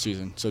second off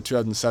season, so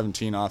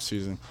 2017 off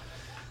season.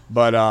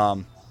 But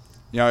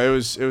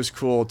it was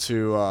cool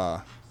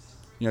to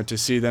to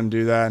see them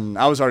do that, and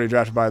I was already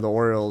drafted by the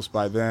Orioles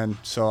by then,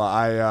 so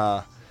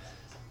I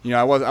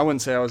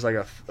wouldn't say I was like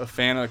a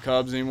fan of the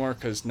Cubs anymore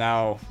because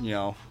now,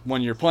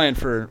 when you're playing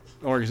for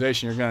an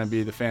organization, you're going to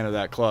be the fan of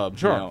that club,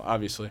 sure.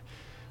 Obviously.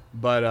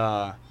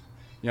 But,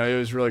 it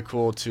was really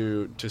cool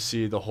to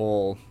see the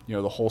whole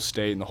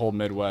state and the whole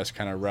Midwest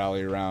kind of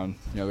rally around,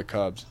 the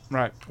Cubs.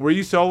 Right. Were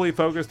you solely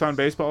focused on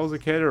baseball as a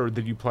kid, or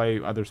did you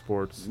play other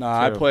sports? No,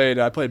 I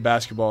played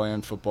basketball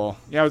and football.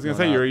 Yeah, I was going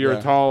to say, you're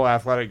a tall,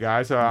 athletic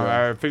guy, so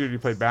I figured you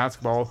played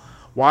basketball.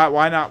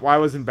 Why not? Why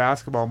wasn't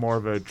basketball more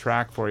of a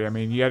track for you? I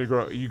mean,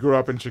 you grew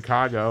up in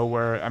Chicago,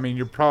 where, I mean,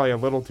 you're probably a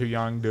little too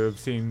young to have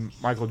seen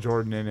Michael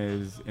Jordan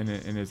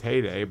in his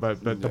heyday,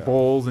 but the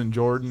Bulls and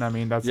Jordan, I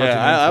mean, that's such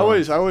an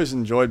influence. I always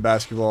enjoyed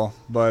basketball,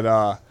 but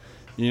I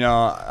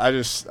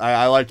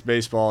liked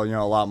baseball,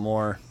 a lot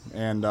more,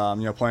 and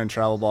playing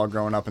travel ball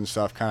growing up and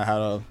stuff kind of had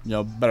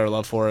a better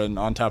love for it, and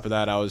on top of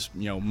that, I was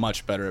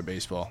much better at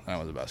baseball than I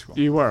was at basketball.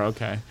 You were,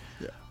 okay.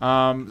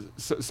 Yeah.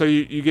 So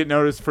you get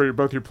noticed for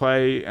both your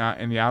play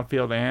in the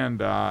outfield and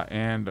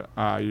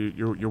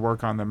your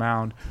work on the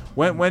mound.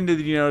 When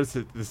did you notice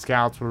that the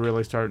scouts were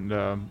really starting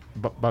to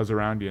buzz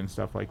around you and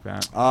stuff like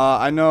that?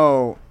 I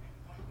know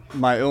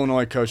my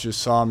Illinois coaches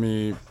saw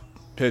me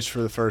pitch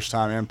for the first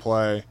time and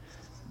play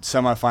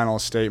semifinal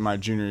state my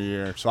junior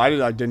year. So I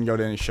didn't go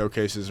to any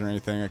showcases or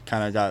anything. I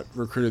kind of got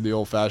recruited the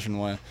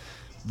old-fashioned way,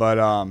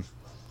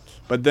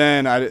 But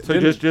then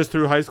just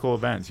through high school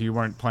events, you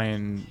weren't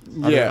playing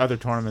other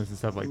tournaments and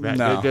stuff like that.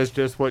 No.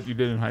 Just what you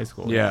did in high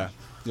school. Yeah.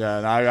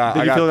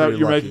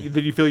 And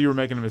did you feel you were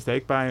making a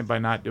mistake by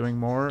not doing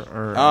more?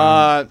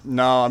 Or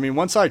no. I mean,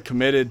 once I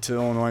committed to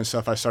Illinois and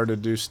stuff, I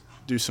started to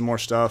do some more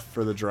stuff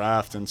for the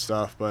draft and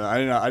stuff. But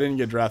I didn't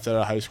get drafted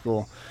out of high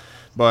school,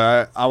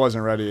 but I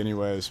wasn't ready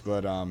anyways.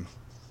 But and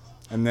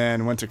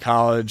then went to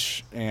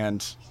college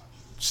and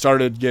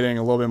started getting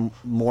a little bit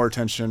more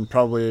attention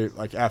probably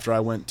like after I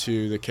went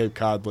to the Cape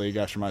Cod League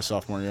after my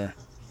sophomore year.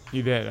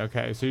 You did,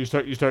 okay. So you're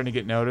starting to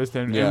get noticed.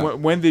 And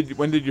when did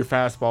your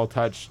fastball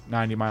touch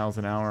 90 miles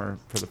an hour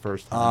for the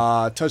first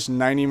time? Touched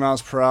 90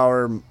 miles per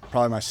hour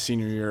probably my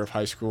senior year of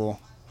high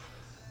school.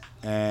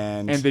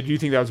 And did you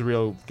think that was a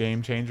real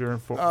game changer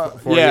for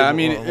you? I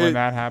mean, when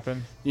that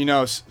happened?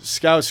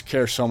 Scouts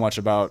care so much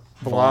about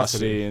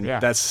velocity and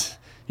that's.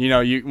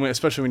 You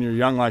especially when you're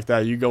young like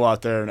that, you go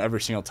out there and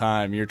every single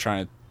time you're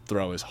trying to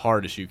throw as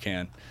hard as you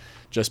can,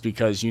 just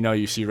because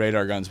you see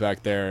radar guns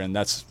back there, and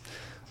that's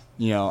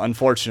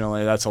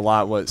unfortunately that's a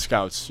lot what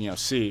scouts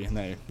see and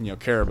they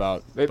care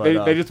about. They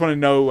just want to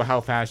know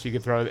how fast you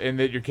can throw and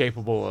that you're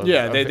capable of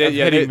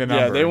hitting the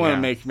number. Yeah, they want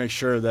to make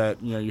sure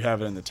that you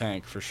have it in the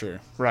tank for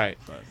sure. Right.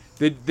 But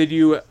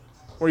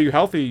were you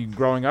healthy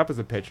growing up as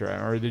a pitcher,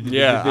 or did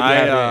you have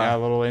a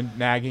little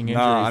nagging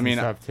injuries and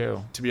stuff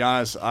too? To be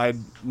honest,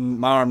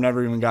 my arm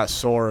never even got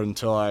sore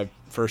until I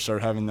first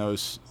started having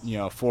those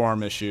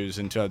forearm issues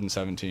in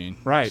 2017.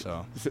 Right.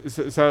 So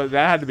that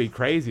had to be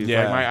crazy. It's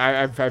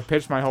yeah. I've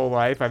pitched my whole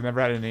life. I've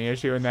never had any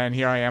issue, and then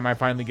here I am. I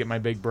finally get my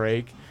big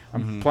break.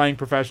 I'm playing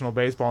professional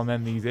baseball, and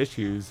then these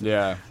issues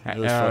it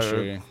was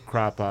frustrating.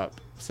 Crop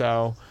up.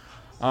 So.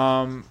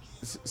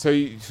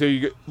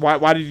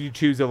 Why did you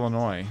choose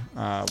Illinois?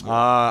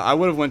 I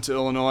would have went to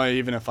Illinois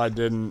even if I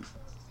didn't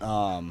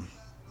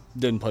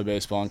didn't play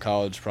baseball in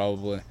college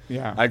probably.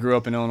 Yeah. I grew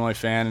up an Illinois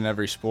fan in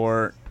every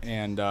sport,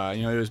 and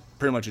it was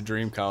pretty much a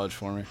dream college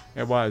for me.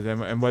 It was.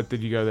 And what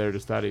did you go there to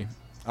study?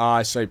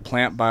 I study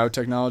plant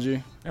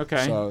biotechnology.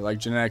 Okay. So like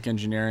genetic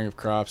engineering of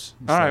crops.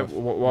 All right.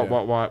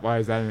 Why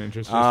is that an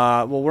interest?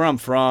 Well, where I'm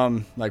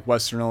from, like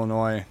Western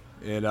Illinois,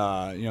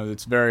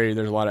 it's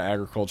there's a lot of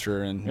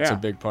agriculture, and it's a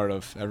big part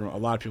of a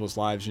lot of people's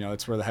lives.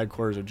 It's where the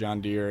headquarters of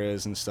John Deere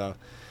is and stuff.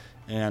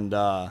 And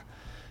I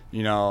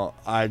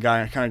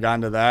kind of got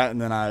into that,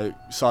 and then I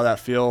saw that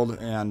field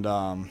and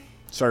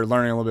started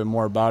learning a little bit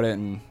more about it,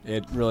 and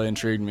it really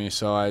intrigued me.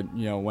 So I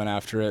went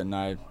after it, and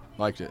I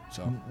liked it.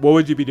 So what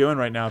would you be doing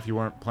right now if you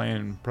weren't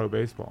playing pro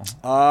baseball?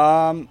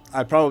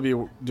 I'd probably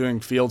be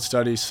doing field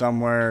studies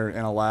somewhere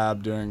in a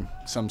lab, doing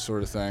some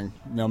sort of thing.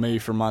 Maybe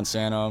for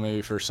Monsanto,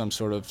 maybe for some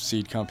sort of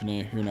seed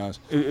company. Who knows?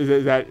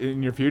 Is that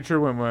in your future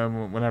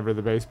whenever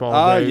the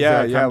baseball days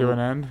come to an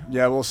end?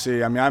 Yeah, we'll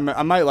see. I mean,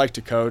 I might like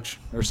to coach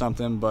or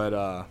something, but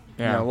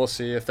we'll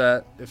see. If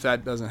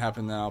that doesn't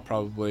happen, then I'll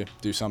probably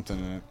do something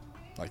in it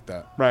like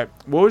that. Right.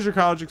 What was your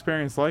college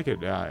experience like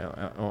at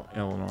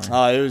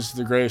Illinois? It was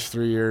the greatest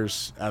 3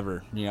 years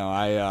ever.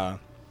 I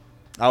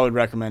would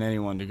recommend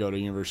anyone to go to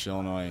University of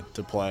Illinois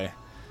to play.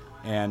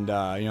 And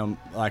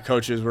my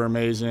coaches were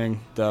amazing.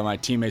 My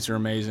teammates were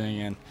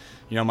amazing, and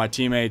my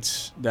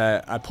teammates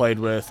that I played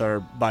with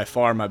are by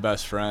far my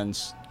best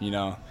friends.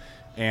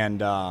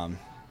 And it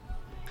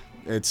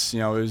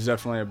was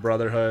definitely a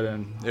brotherhood,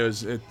 and it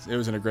was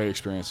a great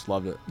experience.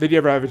 Loved it. Did you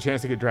ever have a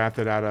chance to get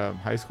drafted out of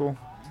high school?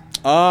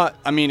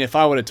 I mean, if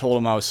I would have told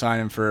him I was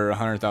signing for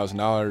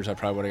 $100,000, I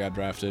probably would have got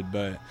drafted.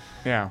 But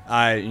yeah,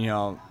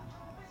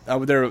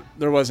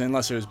 there wasn't,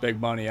 unless it was big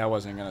money, I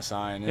wasn't going to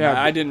sign. And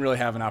I didn't really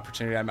have an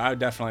opportunity. I mean, I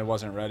definitely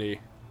wasn't ready.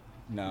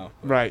 No.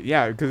 Right.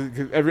 Yeah,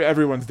 because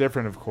everyone's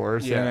different, of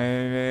course, yeah.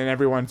 and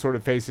everyone sort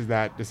of faces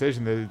that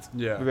decision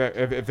that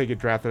if they get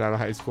drafted out of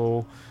high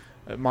school,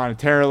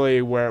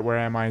 monetarily, where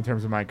am I in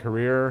terms of my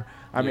career?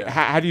 I mean,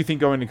 how do you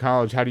think going to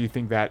college? How do you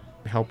think that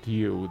helped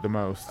you the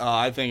most?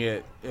 I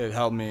think it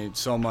helped me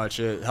so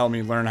much. It helped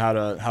me learn how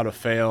to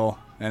fail,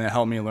 and it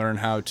helped me learn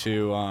how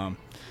to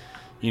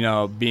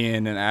be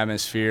in an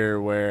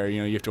atmosphere where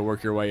you have to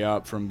work your way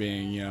up from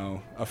being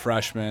a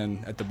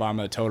freshman at the bottom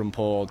of the totem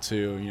pole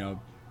to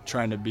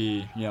trying to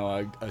be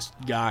a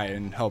guy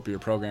and help your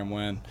program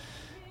win.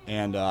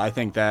 And I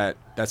think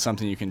that's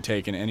something you can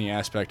take in any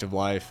aspect of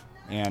life,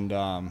 and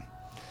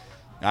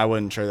I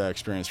wouldn't trade that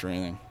experience for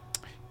anything.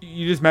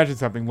 You just mentioned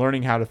something,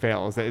 learning how to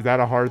fail. Is that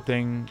a hard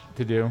thing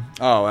to do?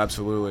 Oh,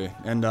 absolutely.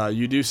 And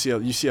you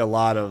see a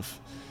lot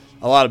of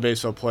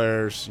baseball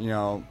players,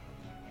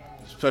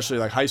 especially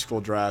like high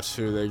school drafts,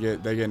 who they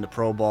get into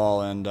pro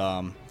ball, and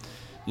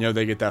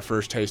they get that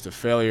first taste of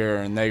failure,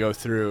 and they go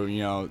through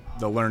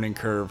the learning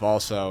curve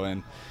also.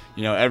 And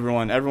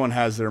everyone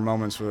has their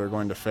moments where they're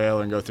going to fail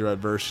and go through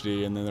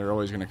adversity, and then they're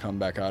always going to come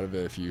back out of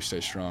it if you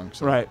stay strong.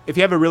 So. Right. If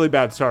you have a really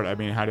bad start, I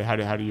mean, how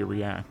do you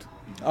react?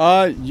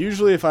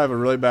 Usually if I have a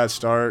really bad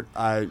start,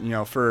 I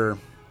for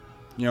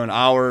an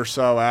hour or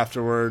so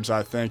afterwards,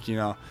 I think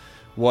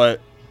what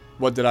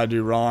did I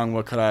do wrong?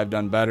 What could I have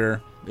done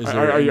better?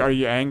 Are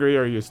you angry?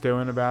 Are you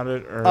stewing about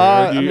it, or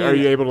are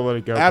you able to let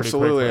it go?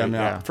 Absolutely. Pretty quickly?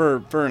 I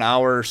mean, for an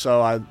hour or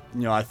so,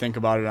 I think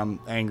about it. I'm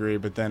angry,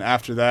 but then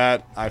after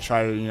that, I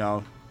try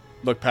to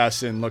look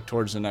past it and look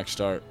towards the next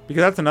start.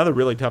 Because that's another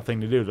really tough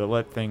thing to do, to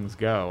let things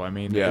go. I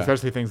mean,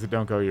 especially things that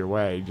don't go your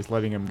way, just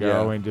letting them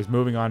go and just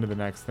moving on to the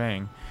next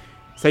thing.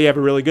 Say you have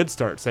a really good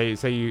start. Say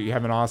you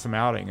have an awesome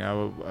outing.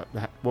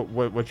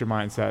 What's your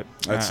mindset?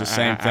 That's the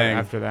same thing.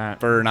 After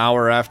that, for an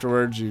hour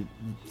afterwards, you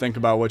think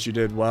about what you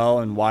did well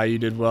and why you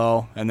did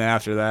well, and then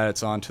after that,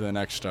 it's on to the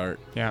next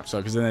start. Yeah. So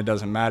because then it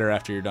doesn't matter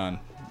after you're done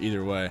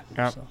either way.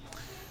 Yeah.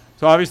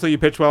 So obviously you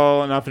pitched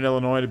well enough in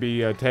Illinois to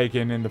be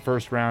taken in the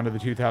first round of the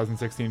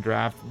 2016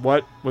 draft.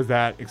 What was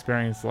that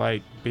experience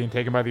like, being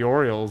taken by the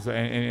Orioles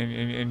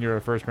in your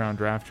first round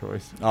draft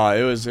choice?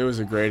 It was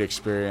a great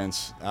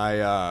experience.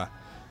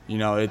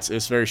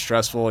 It's very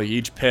stressful.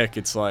 Each pick,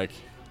 it's like,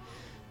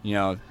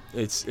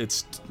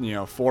 it's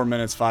 4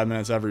 minutes, 5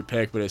 minutes every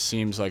pick, but it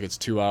seems like it's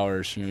 2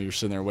 hours. You're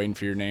sitting there waiting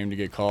for your name to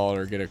get called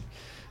or get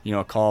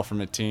a call from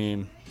a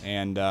team.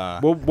 And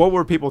what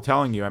were people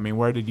telling you? I mean,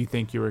 where did you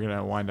think you were going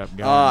to wind up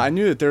going? I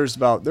knew that there was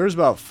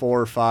about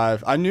 4 or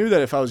 5. I knew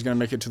that if I was going to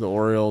make it to the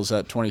Orioles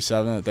at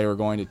 27, that they were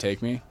going to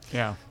take me.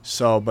 Yeah.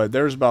 So, but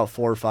there was about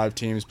 4 or 5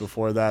 teams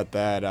before that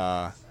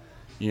I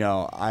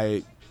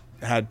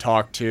had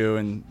talked to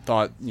and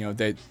thought,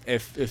 they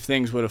if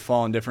things would have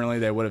fallen differently,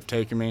 they would have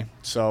taken me.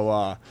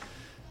 So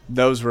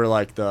those were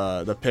like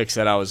the picks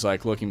that I was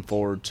like looking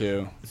forward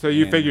to. So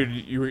you figured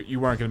you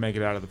weren't going to make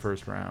it out of the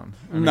first round?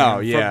 I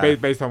mean,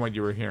 based on what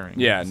you were hearing.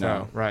 Yeah, so,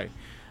 no. Right.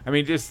 I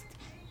mean, just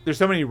there's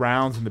so many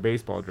rounds in the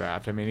baseball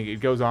draft. I mean, it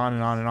goes on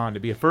and on and on. To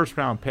be a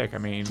first-round pick, I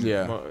mean,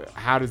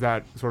 how does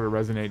that sort of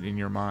resonate in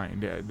your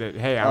mind? That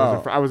hey,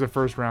 I was a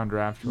first-round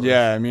draft choice.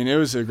 Yeah, I mean, it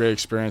was a great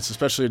experience,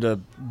 especially to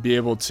be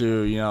able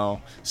to,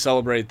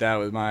 celebrate that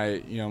with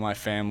my, my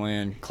family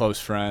and close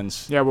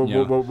friends. Yeah,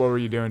 what were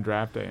you doing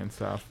draft day and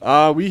stuff?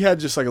 We had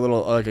just like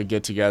a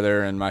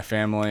get-together, and my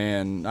family,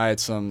 and I had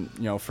some,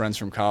 friends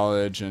from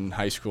college and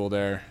high school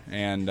there,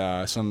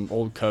 and some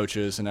old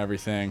coaches and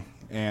everything,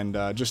 and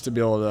just to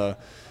be able to,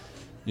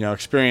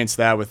 experience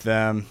that with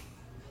them.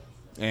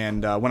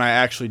 And when I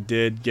actually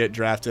did get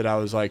drafted, I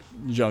was like,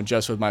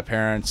 just with my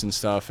parents and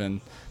stuff,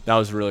 and that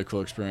was a really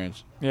cool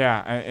experience.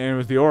 Yeah, and it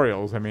was the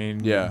Orioles. I mean,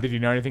 did you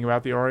know anything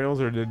about the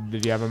Orioles, or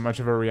did you have much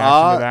of a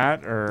reaction to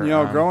that?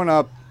 Or growing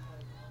up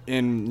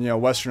in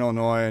Western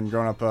Illinois and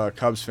growing up a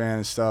Cubs fan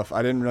and stuff,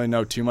 I didn't really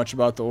know too much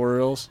about the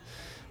Orioles,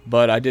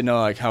 but I did know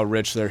like how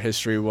rich their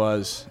history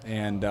was,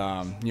 and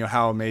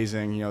how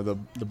amazing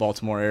the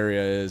Baltimore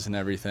area is and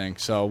everything.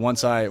 So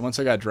once I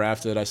got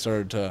drafted, I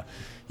started to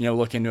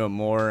look into it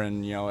more,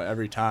 and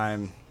every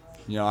time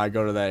I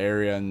go to that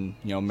area in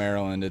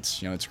Maryland,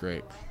 it's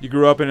great. You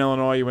grew up in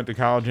Illinois. You went to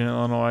college in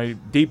Illinois.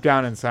 Deep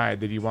down inside,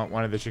 did you want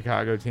one of the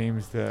Chicago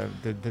teams to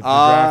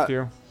draft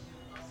you?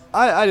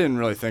 I didn't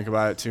really think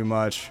about it too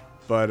much,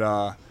 but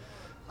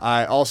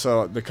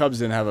the Cubs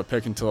didn't have a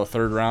pick until the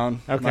third round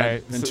in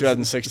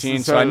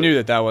 2016, so I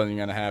knew that wasn't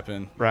going to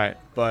happen. Right.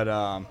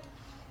 But,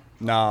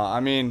 no, I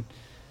mean,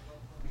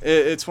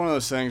 it's one of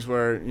those things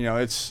where,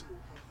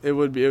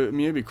 it'd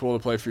be cool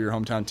to play for your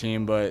hometown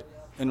team, but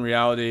in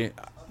reality,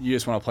 you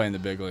just want to play in the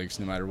big leagues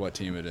no matter what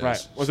team it is.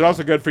 Right. Was it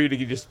also good for you to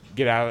just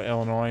get out of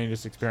Illinois and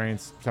just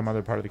experience some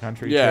other part of the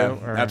country too? Yeah,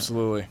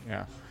 absolutely.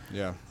 Yeah.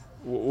 Yeah.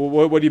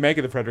 What do you make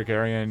of the Frederick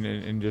area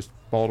and just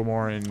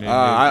Baltimore and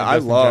I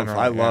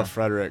love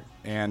Frederick,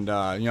 and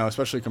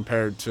especially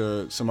compared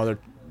to some other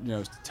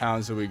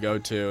towns that we go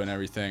to and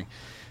everything.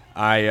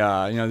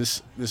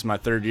 This is my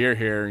third year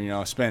here.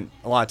 I spent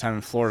a lot of time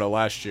in Florida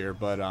last year,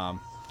 but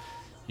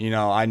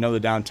I know the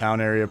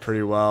downtown area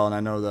pretty well, and I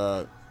know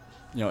the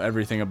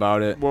everything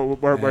about it.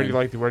 Where do you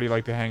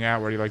like to hang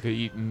out? Where do you like to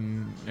eat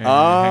and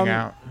hang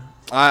out?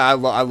 I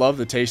love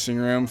the tasting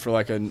room for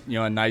like a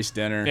nice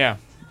dinner. Yeah.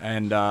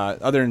 And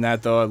other than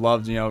that, though, I'd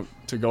love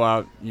to go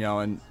out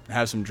and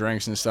have some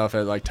drinks and stuff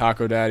at like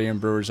Taco Daddy and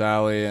Brewers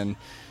Alley and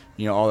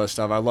all that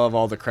stuff. I love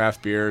all the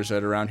craft beers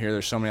that are around here.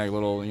 There's so many like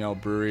little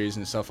breweries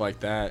and stuff like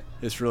that.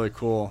 It's really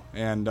cool.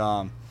 And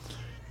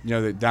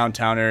the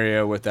downtown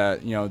area with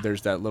that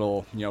there's that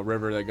little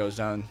river that goes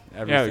down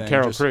everything. Yeah,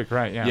 Carroll Creek,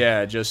 right? Yeah.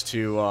 Yeah, just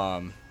to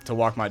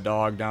walk my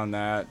dog down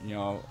that.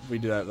 We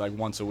do that like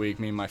once a week,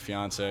 me and my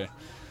fiance.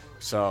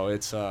 So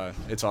it's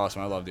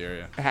awesome. I love the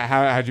area.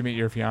 How'd you meet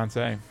your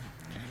fiance?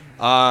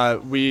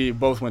 We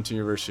both went to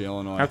University of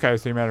Illinois. Okay,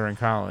 so you met her in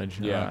college.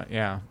 Yeah.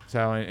 Yeah.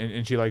 So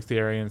and she likes the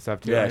area and stuff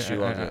too. Yeah, she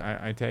loves it.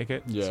 I take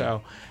it. Yeah.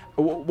 So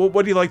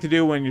what do you like to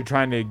do when you're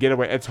trying to get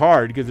away? It's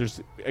hard because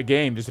there's a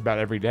game just about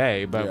every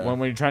day. But when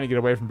you're trying to get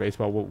away from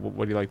baseball,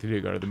 what do you like to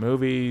do? Go to the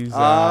movies? No,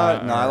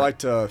 I like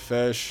to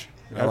fish.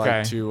 I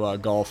like to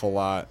golf a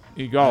lot.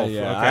 You golf?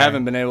 Yeah, okay. I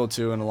haven't been able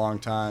to in a long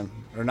time,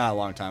 or not a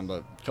long time,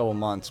 but a couple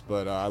months.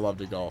 But I love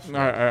to golf.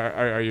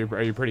 Are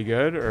you pretty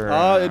good?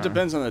 Or it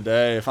depends on the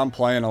day. If I'm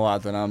playing a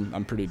lot, then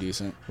I'm pretty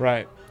decent.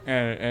 Right.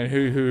 And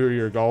who are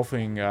your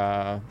golfing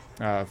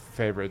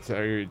favorites?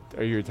 Are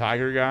you a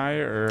Tiger guy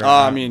or?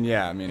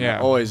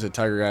 Always a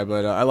Tiger guy,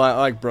 but I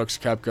like Brooks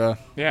Koepka.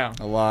 Yeah.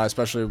 A lot,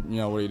 especially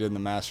what he did in the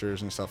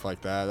Masters and stuff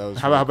like that. That was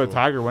how about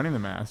Tiger winning the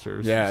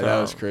Masters? Yeah,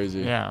 that was crazy.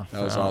 Yeah,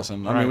 that was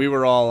awesome. Right. I mean, we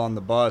were all on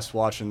the bus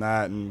watching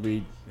that, and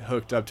we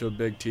hooked up to a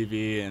big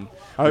TV and.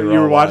 You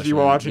were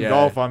watching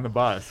golf on the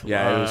bus.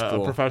 Yeah, it was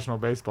cool. A professional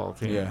baseball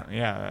team.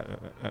 Yeah.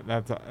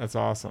 That's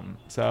awesome.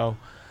 So.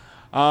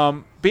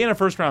 Being a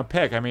first-round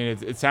pick, I mean,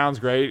 it sounds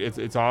great.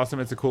 It's awesome.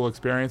 It's a cool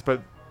experience,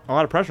 but a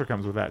lot of pressure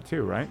comes with that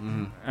too, right?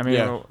 Mm-hmm. I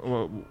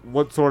mean,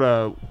 what sort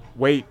of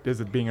weight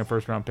does it being a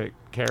first-round pick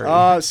carry?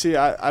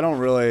 I don't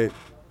really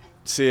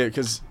see it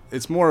because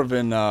it's more of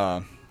an,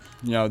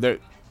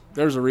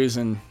 there's a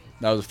reason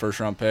that was a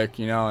first-round pick,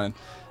 and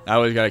I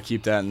always got to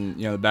keep that in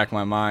the back of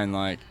my mind.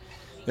 Like,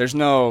 there's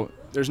no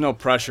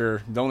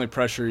pressure. The only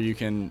pressure you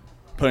can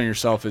put on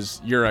yourself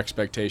is your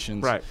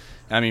expectations. Right.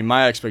 I mean,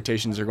 my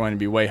expectations are going to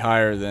be way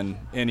higher than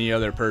any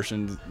other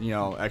person's,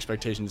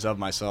 expectations of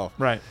myself.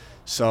 Right.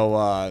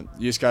 So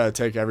you just got to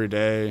take every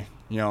day,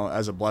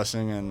 as a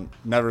blessing and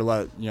never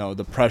let,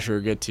 the pressure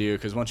get to you,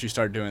 because once you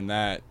start doing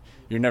that,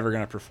 you're never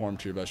going to perform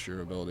to your best of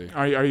your ability.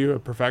 Are you a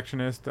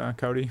perfectionist,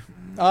 Cody?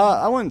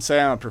 I wouldn't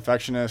say I'm a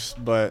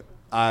perfectionist, but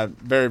I'm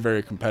very,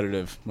 very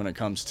competitive when it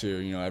comes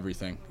to,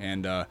 everything.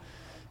 And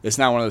it's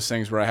not one of those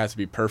things where I have to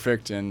be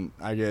perfect, and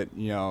I get,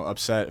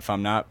 upset if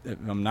I'm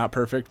not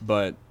perfect,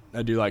 but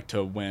I do like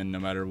to win no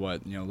matter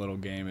what, little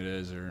game it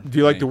is. Or do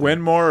you like to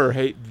win more, or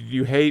do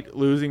you hate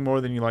losing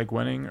more than you like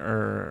winning,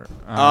 or?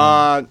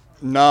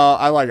 No,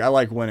 I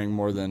like winning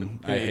more than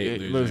I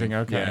hate losing.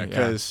 Okay, yeah,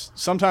 because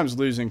sometimes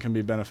losing can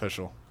be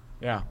beneficial.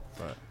 Yeah,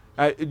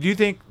 but do you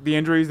think the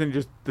injuries and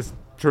just the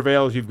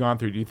travails you've gone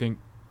through, do you think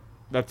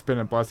that's been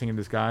a blessing in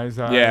disguise.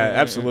 Yeah,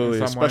 absolutely,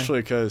 in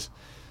especially because,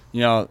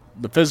 the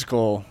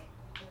physical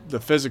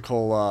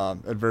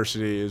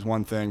adversity is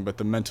one thing, but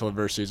the mental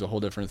adversity is a whole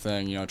different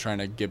thing. Trying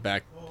to get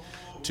back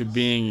to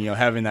being,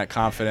 having that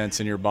confidence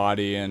in your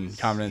body and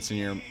confidence in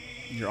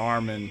your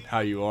arm and how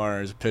you are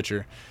as a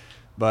pitcher.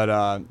 But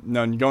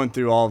going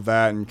through all of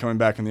that and coming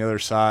back on the other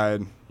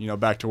side,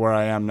 back to where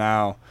I am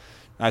now,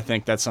 I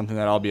think that's something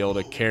that I'll be able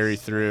to carry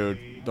through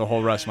the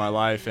whole rest of my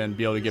life and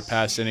be able to get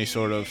past any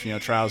sort of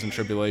trials and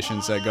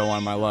tribulations that go on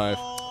in my life.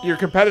 Your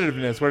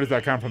competitiveness, where does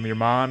that come from? Your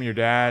mom, your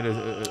dad,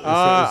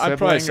 I'd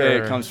probably say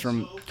it comes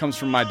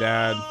from my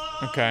dad.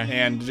 Okay.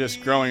 And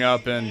just growing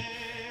up, and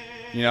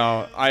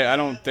I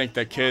don't think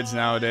that kids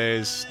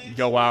nowadays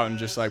go out and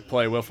just like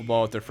play wiffle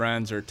ball with their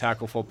friends or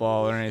tackle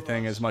football or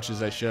anything as much as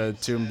they should.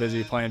 Too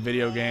busy playing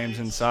video games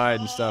inside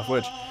and stuff,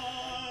 which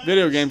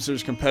video games,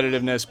 there's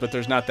competitiveness, but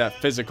there's not that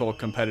physical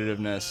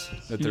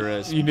competitiveness that there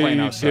is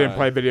playing outside. You didn't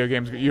play video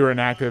games. You were an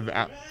active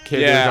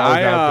kid. Yeah,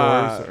 always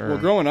outdoors. Well,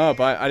 growing up,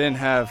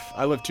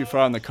 I lived too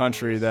far in the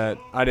country that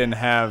I didn't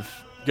have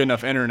good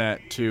enough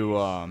internet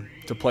to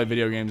play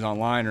video games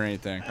online or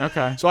anything.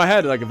 Okay. So I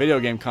had like a video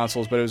game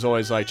consoles, but it was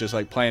always like just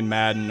like playing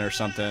Madden or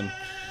something.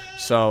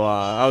 So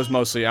I was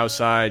mostly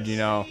outside,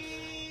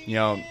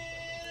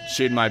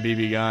 shooting my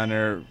BB gun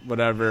or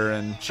whatever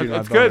and shooting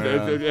That's my good.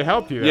 boner. It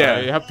helped you. Yeah,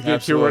 it helped to get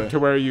absolutely. to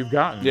where you've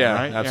gotten. Yeah,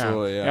 right?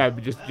 absolutely. Yeah.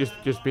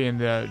 Just being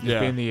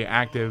the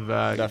active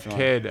Definitely.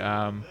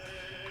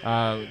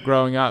 kid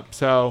growing up.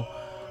 So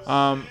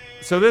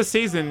this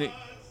season,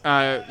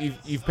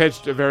 you've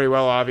pitched very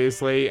well,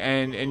 obviously,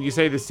 and you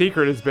say the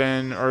secret has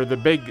been, or the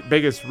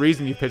biggest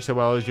reason you pitched so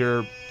well is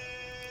you're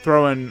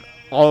throwing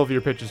all of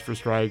your pitches for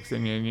strikes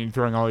and you're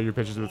throwing all of your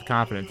pitches with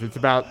confidence. It's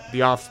about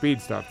the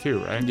off-speed stuff too,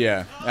 right?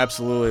 Yeah,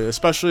 absolutely.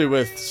 Especially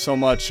with so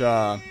much,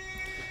 so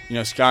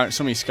many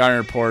scouting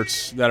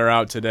reports that are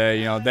out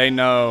today. They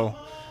know,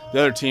 the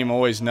other team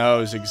always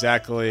knows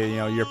exactly,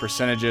 your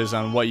percentages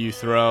on what you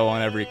throw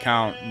on every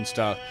count and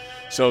stuff.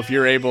 So if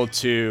you're able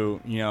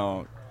to,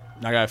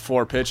 I got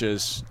 4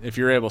 pitches. If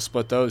you're able to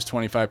split those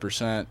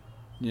 25%,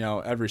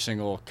 every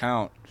single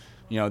count,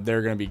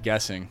 they're going to be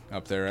guessing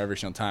up there every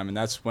single time, and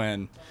that's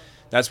when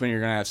you're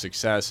going to have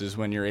success, is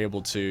when you're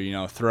able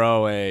to,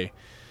 throw a,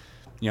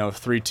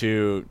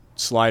 3-2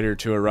 slider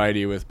to a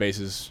righty with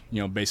bases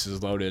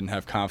loaded and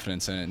have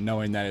confidence in it,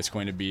 knowing that it's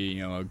going to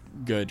be, a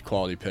good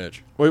quality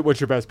pitch.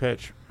 What's your best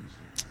pitch?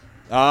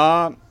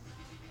 I'd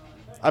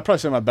probably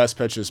say my best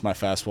pitch is my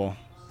fastball.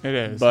 It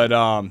is. But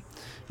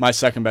my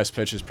second best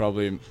pitch is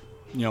probably,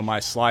 my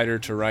slider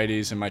to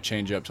righties and my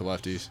changeup to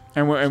lefties.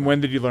 And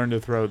when did you learn to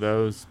throw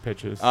those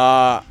pitches?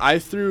 I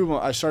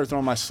started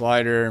throwing my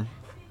slider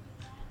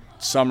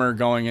summer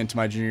going into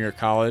my junior year of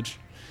college,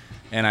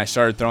 and I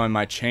started throwing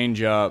my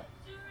changeup.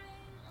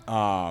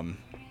 I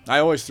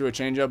always threw a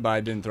changeup, but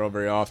I didn't throw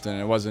very often.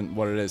 It wasn't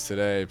what it is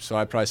today. So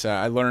I'd probably say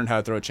I learned how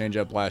to throw a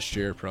changeup last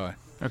year, probably.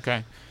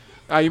 Okay.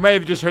 You may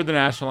have just heard the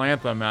national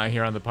anthem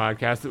here on the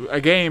podcast. A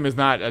game is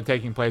not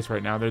taking place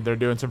right now. They're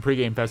doing some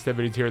pregame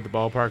festivities here at the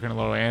ballpark and a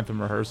little anthem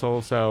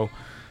rehearsal. So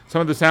some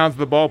of the sounds of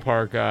the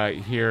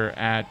ballpark here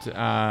at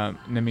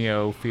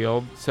Nimio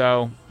Field.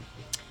 So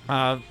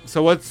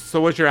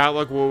what's your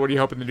outlook? What are you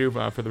hoping to do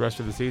for the rest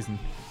of the season?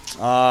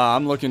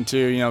 I'm looking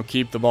to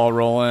keep the ball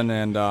rolling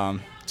and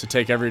to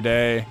take every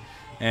day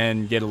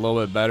and get a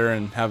little bit better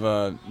and have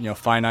a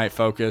finite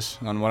focus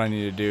on what I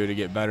need to do to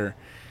get better.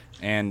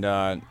 And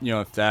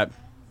if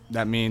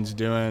that means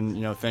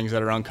doing things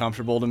that are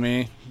uncomfortable to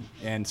me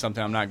and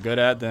something I'm not good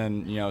at,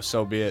 then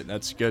so be it.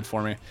 That's good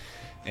for me.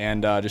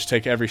 And just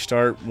take every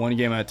start one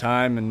game at a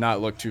time and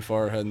not look too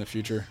far ahead in the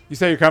future. You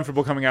say you're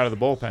comfortable coming out of the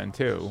bullpen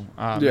too.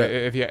 Yeah.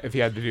 If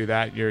you had to do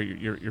that,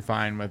 you're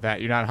fine with that.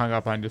 You're not hung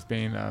up on just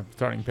being a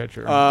starting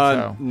pitcher.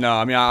 No,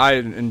 I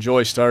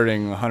enjoy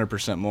starting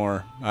 100%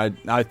 more.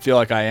 I feel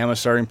like I am a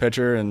starting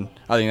pitcher, and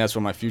I think that's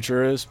what my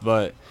future is.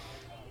 But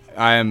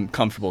I am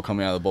comfortable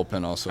coming out of the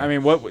bullpen also.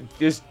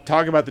 Just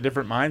talk about the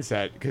different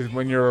mindset, because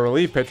when you're a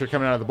relief pitcher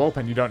coming out of the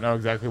bullpen, you don't know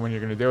exactly when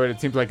you're going to do it.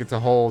 It seems like it's a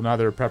whole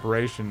nother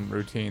preparation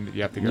routine that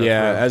you have to go through.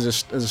 Yeah, as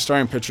a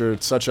starting pitcher,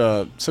 it's such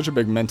a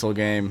big mental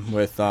game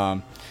with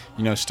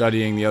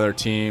studying the other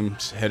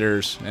team's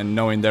hitters and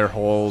knowing their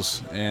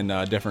holes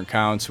and different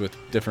counts with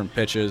different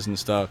pitches and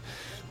stuff.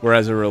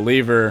 Whereas a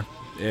reliever,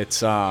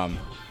 it's one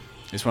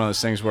of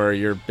those things where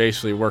you're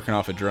basically working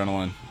off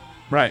adrenaline.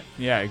 Right.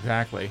 Yeah.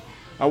 Exactly.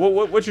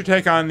 What's your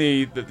take on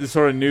the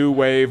sort of new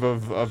wave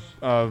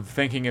of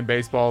thinking in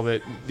baseball,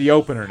 that the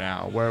opener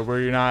now,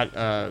 where you're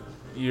not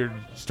you're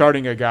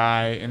starting a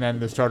guy and then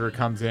the starter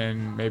comes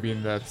in maybe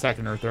in the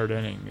second or third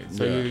inning,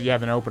 so you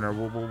have an opener.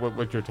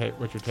 What's your take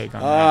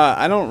on that?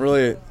 I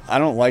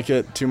don't like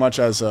it too much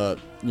as a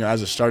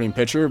starting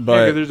pitcher,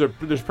 but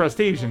there's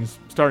prestige in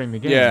starting the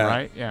game,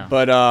 right? Yeah.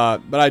 But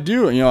I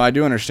do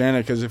understand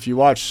it, because if you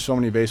watch so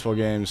many baseball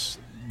games,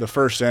 the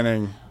first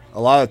inning,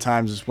 a lot of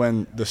times is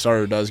when the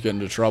starter does get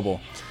into trouble,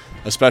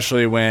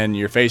 especially when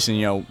you're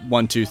facing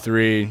 1, 2,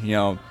 3,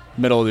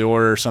 middle of the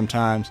order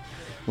sometimes,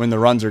 when the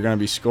runs are going to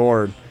be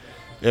scored.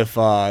 if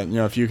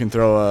if you can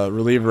throw a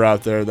reliever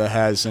out there that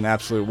has an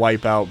absolute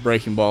wipeout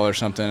breaking ball or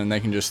something, and they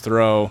can just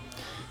throw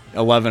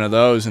 11 of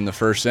those in the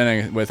first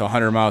inning with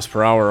 100 miles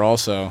per hour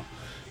also,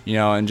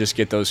 and just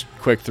get those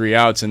quick 3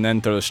 outs, and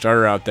then throw the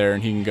starter out there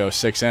and he can go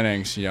 6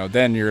 innings,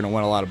 then you're going to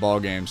win a lot of ball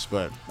games.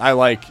 But I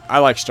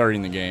like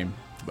starting the game.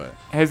 But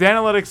has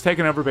analytics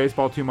taken over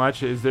baseball too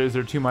much? Is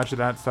there too much of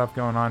that stuff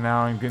going on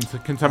now? And can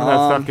some of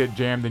that stuff get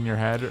jammed in your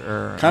head?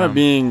 Or kind of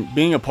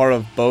being a part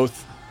of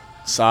both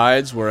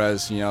sides,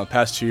 whereas the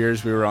past 2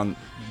 years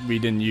we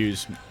didn't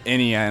use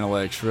any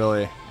analytics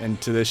really,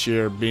 and to this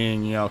year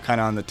being kind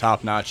of on the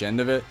top-notch end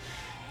of it,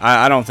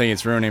 I don't think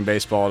it's ruining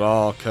baseball at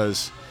all,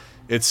 because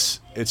it's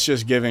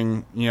just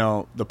giving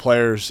the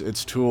players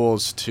its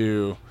tools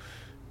to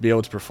be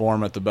able to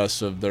perform at the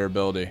best of their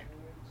ability.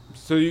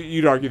 So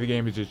you'd argue the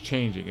game is just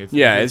changing. It's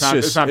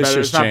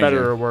not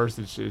better or worse.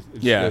 It's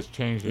just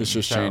changing. It's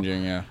just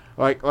changing. Yeah.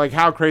 Like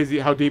how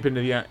deep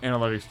into the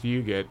analytics do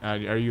you get?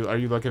 Are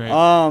you looking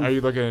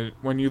at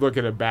when you look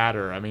at a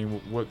batter? I mean,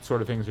 what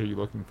sort of things are you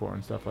looking for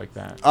and stuff like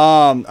that?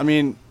 I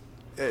mean,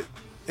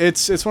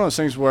 it's one of those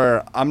things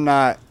where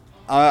I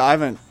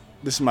haven't.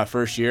 This is my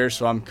first year,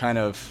 so I'm kind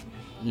of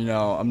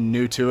I'm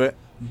new to it,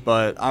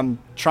 but I'm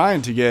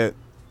trying to get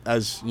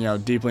as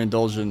deeply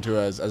indulged into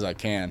it as I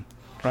can.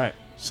 Right.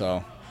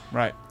 So.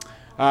 Right.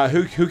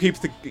 Who keeps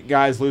the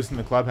guys loose in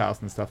the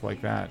clubhouse and stuff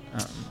like that?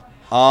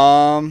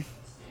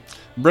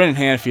 Brendan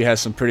Hanafy has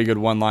some pretty good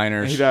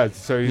one-liners. He does.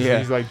 So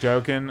he's like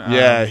joking.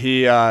 Yeah,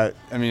 he. I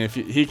mean, if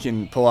he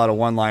can pull out a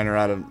one-liner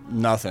out of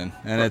nothing,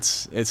 and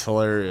it's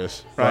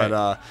hilarious. Right.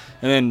 But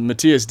and then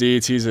Matthias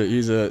Dietz, he's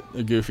a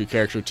goofy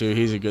character too.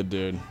 He's a good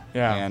dude.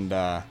 Yeah.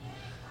 And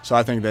so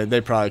I think that they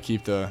probably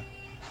keep the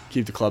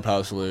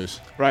clubhouse loose.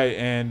 Right.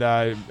 And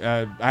I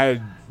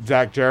had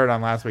Zach Jarrett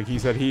on last week. He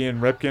said he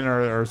and Ripken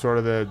are sort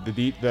of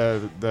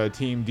the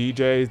team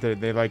DJs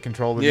that they like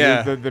control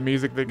the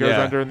music that goes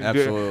under.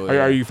 Absolutely.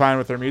 Are you fine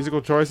with their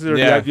musical choices, or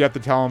do you have to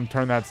tell them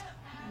turn that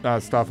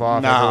stuff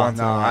off? No, every once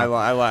in a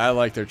while? I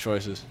like their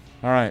choices.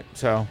 All right,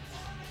 so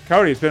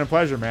Cody, it's been a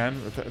pleasure, man.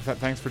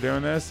 Thanks for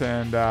doing this,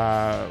 and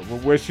we'll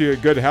wish you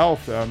good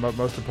health.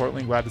 Most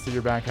importantly, glad to see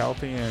you're back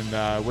healthy,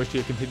 and wish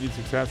you continued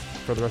success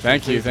for the rest of the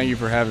season. Thank you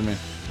for having me.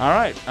 All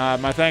right,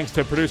 my thanks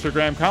to producer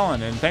Graham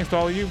Cullen, and thanks to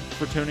all of you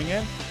for tuning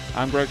in.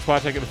 I'm Greg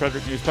Swatek at the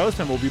Frederick News Post,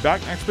 and we'll be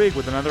back next week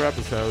with another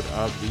episode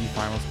of the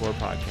Final Score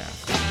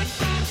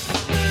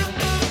Podcast.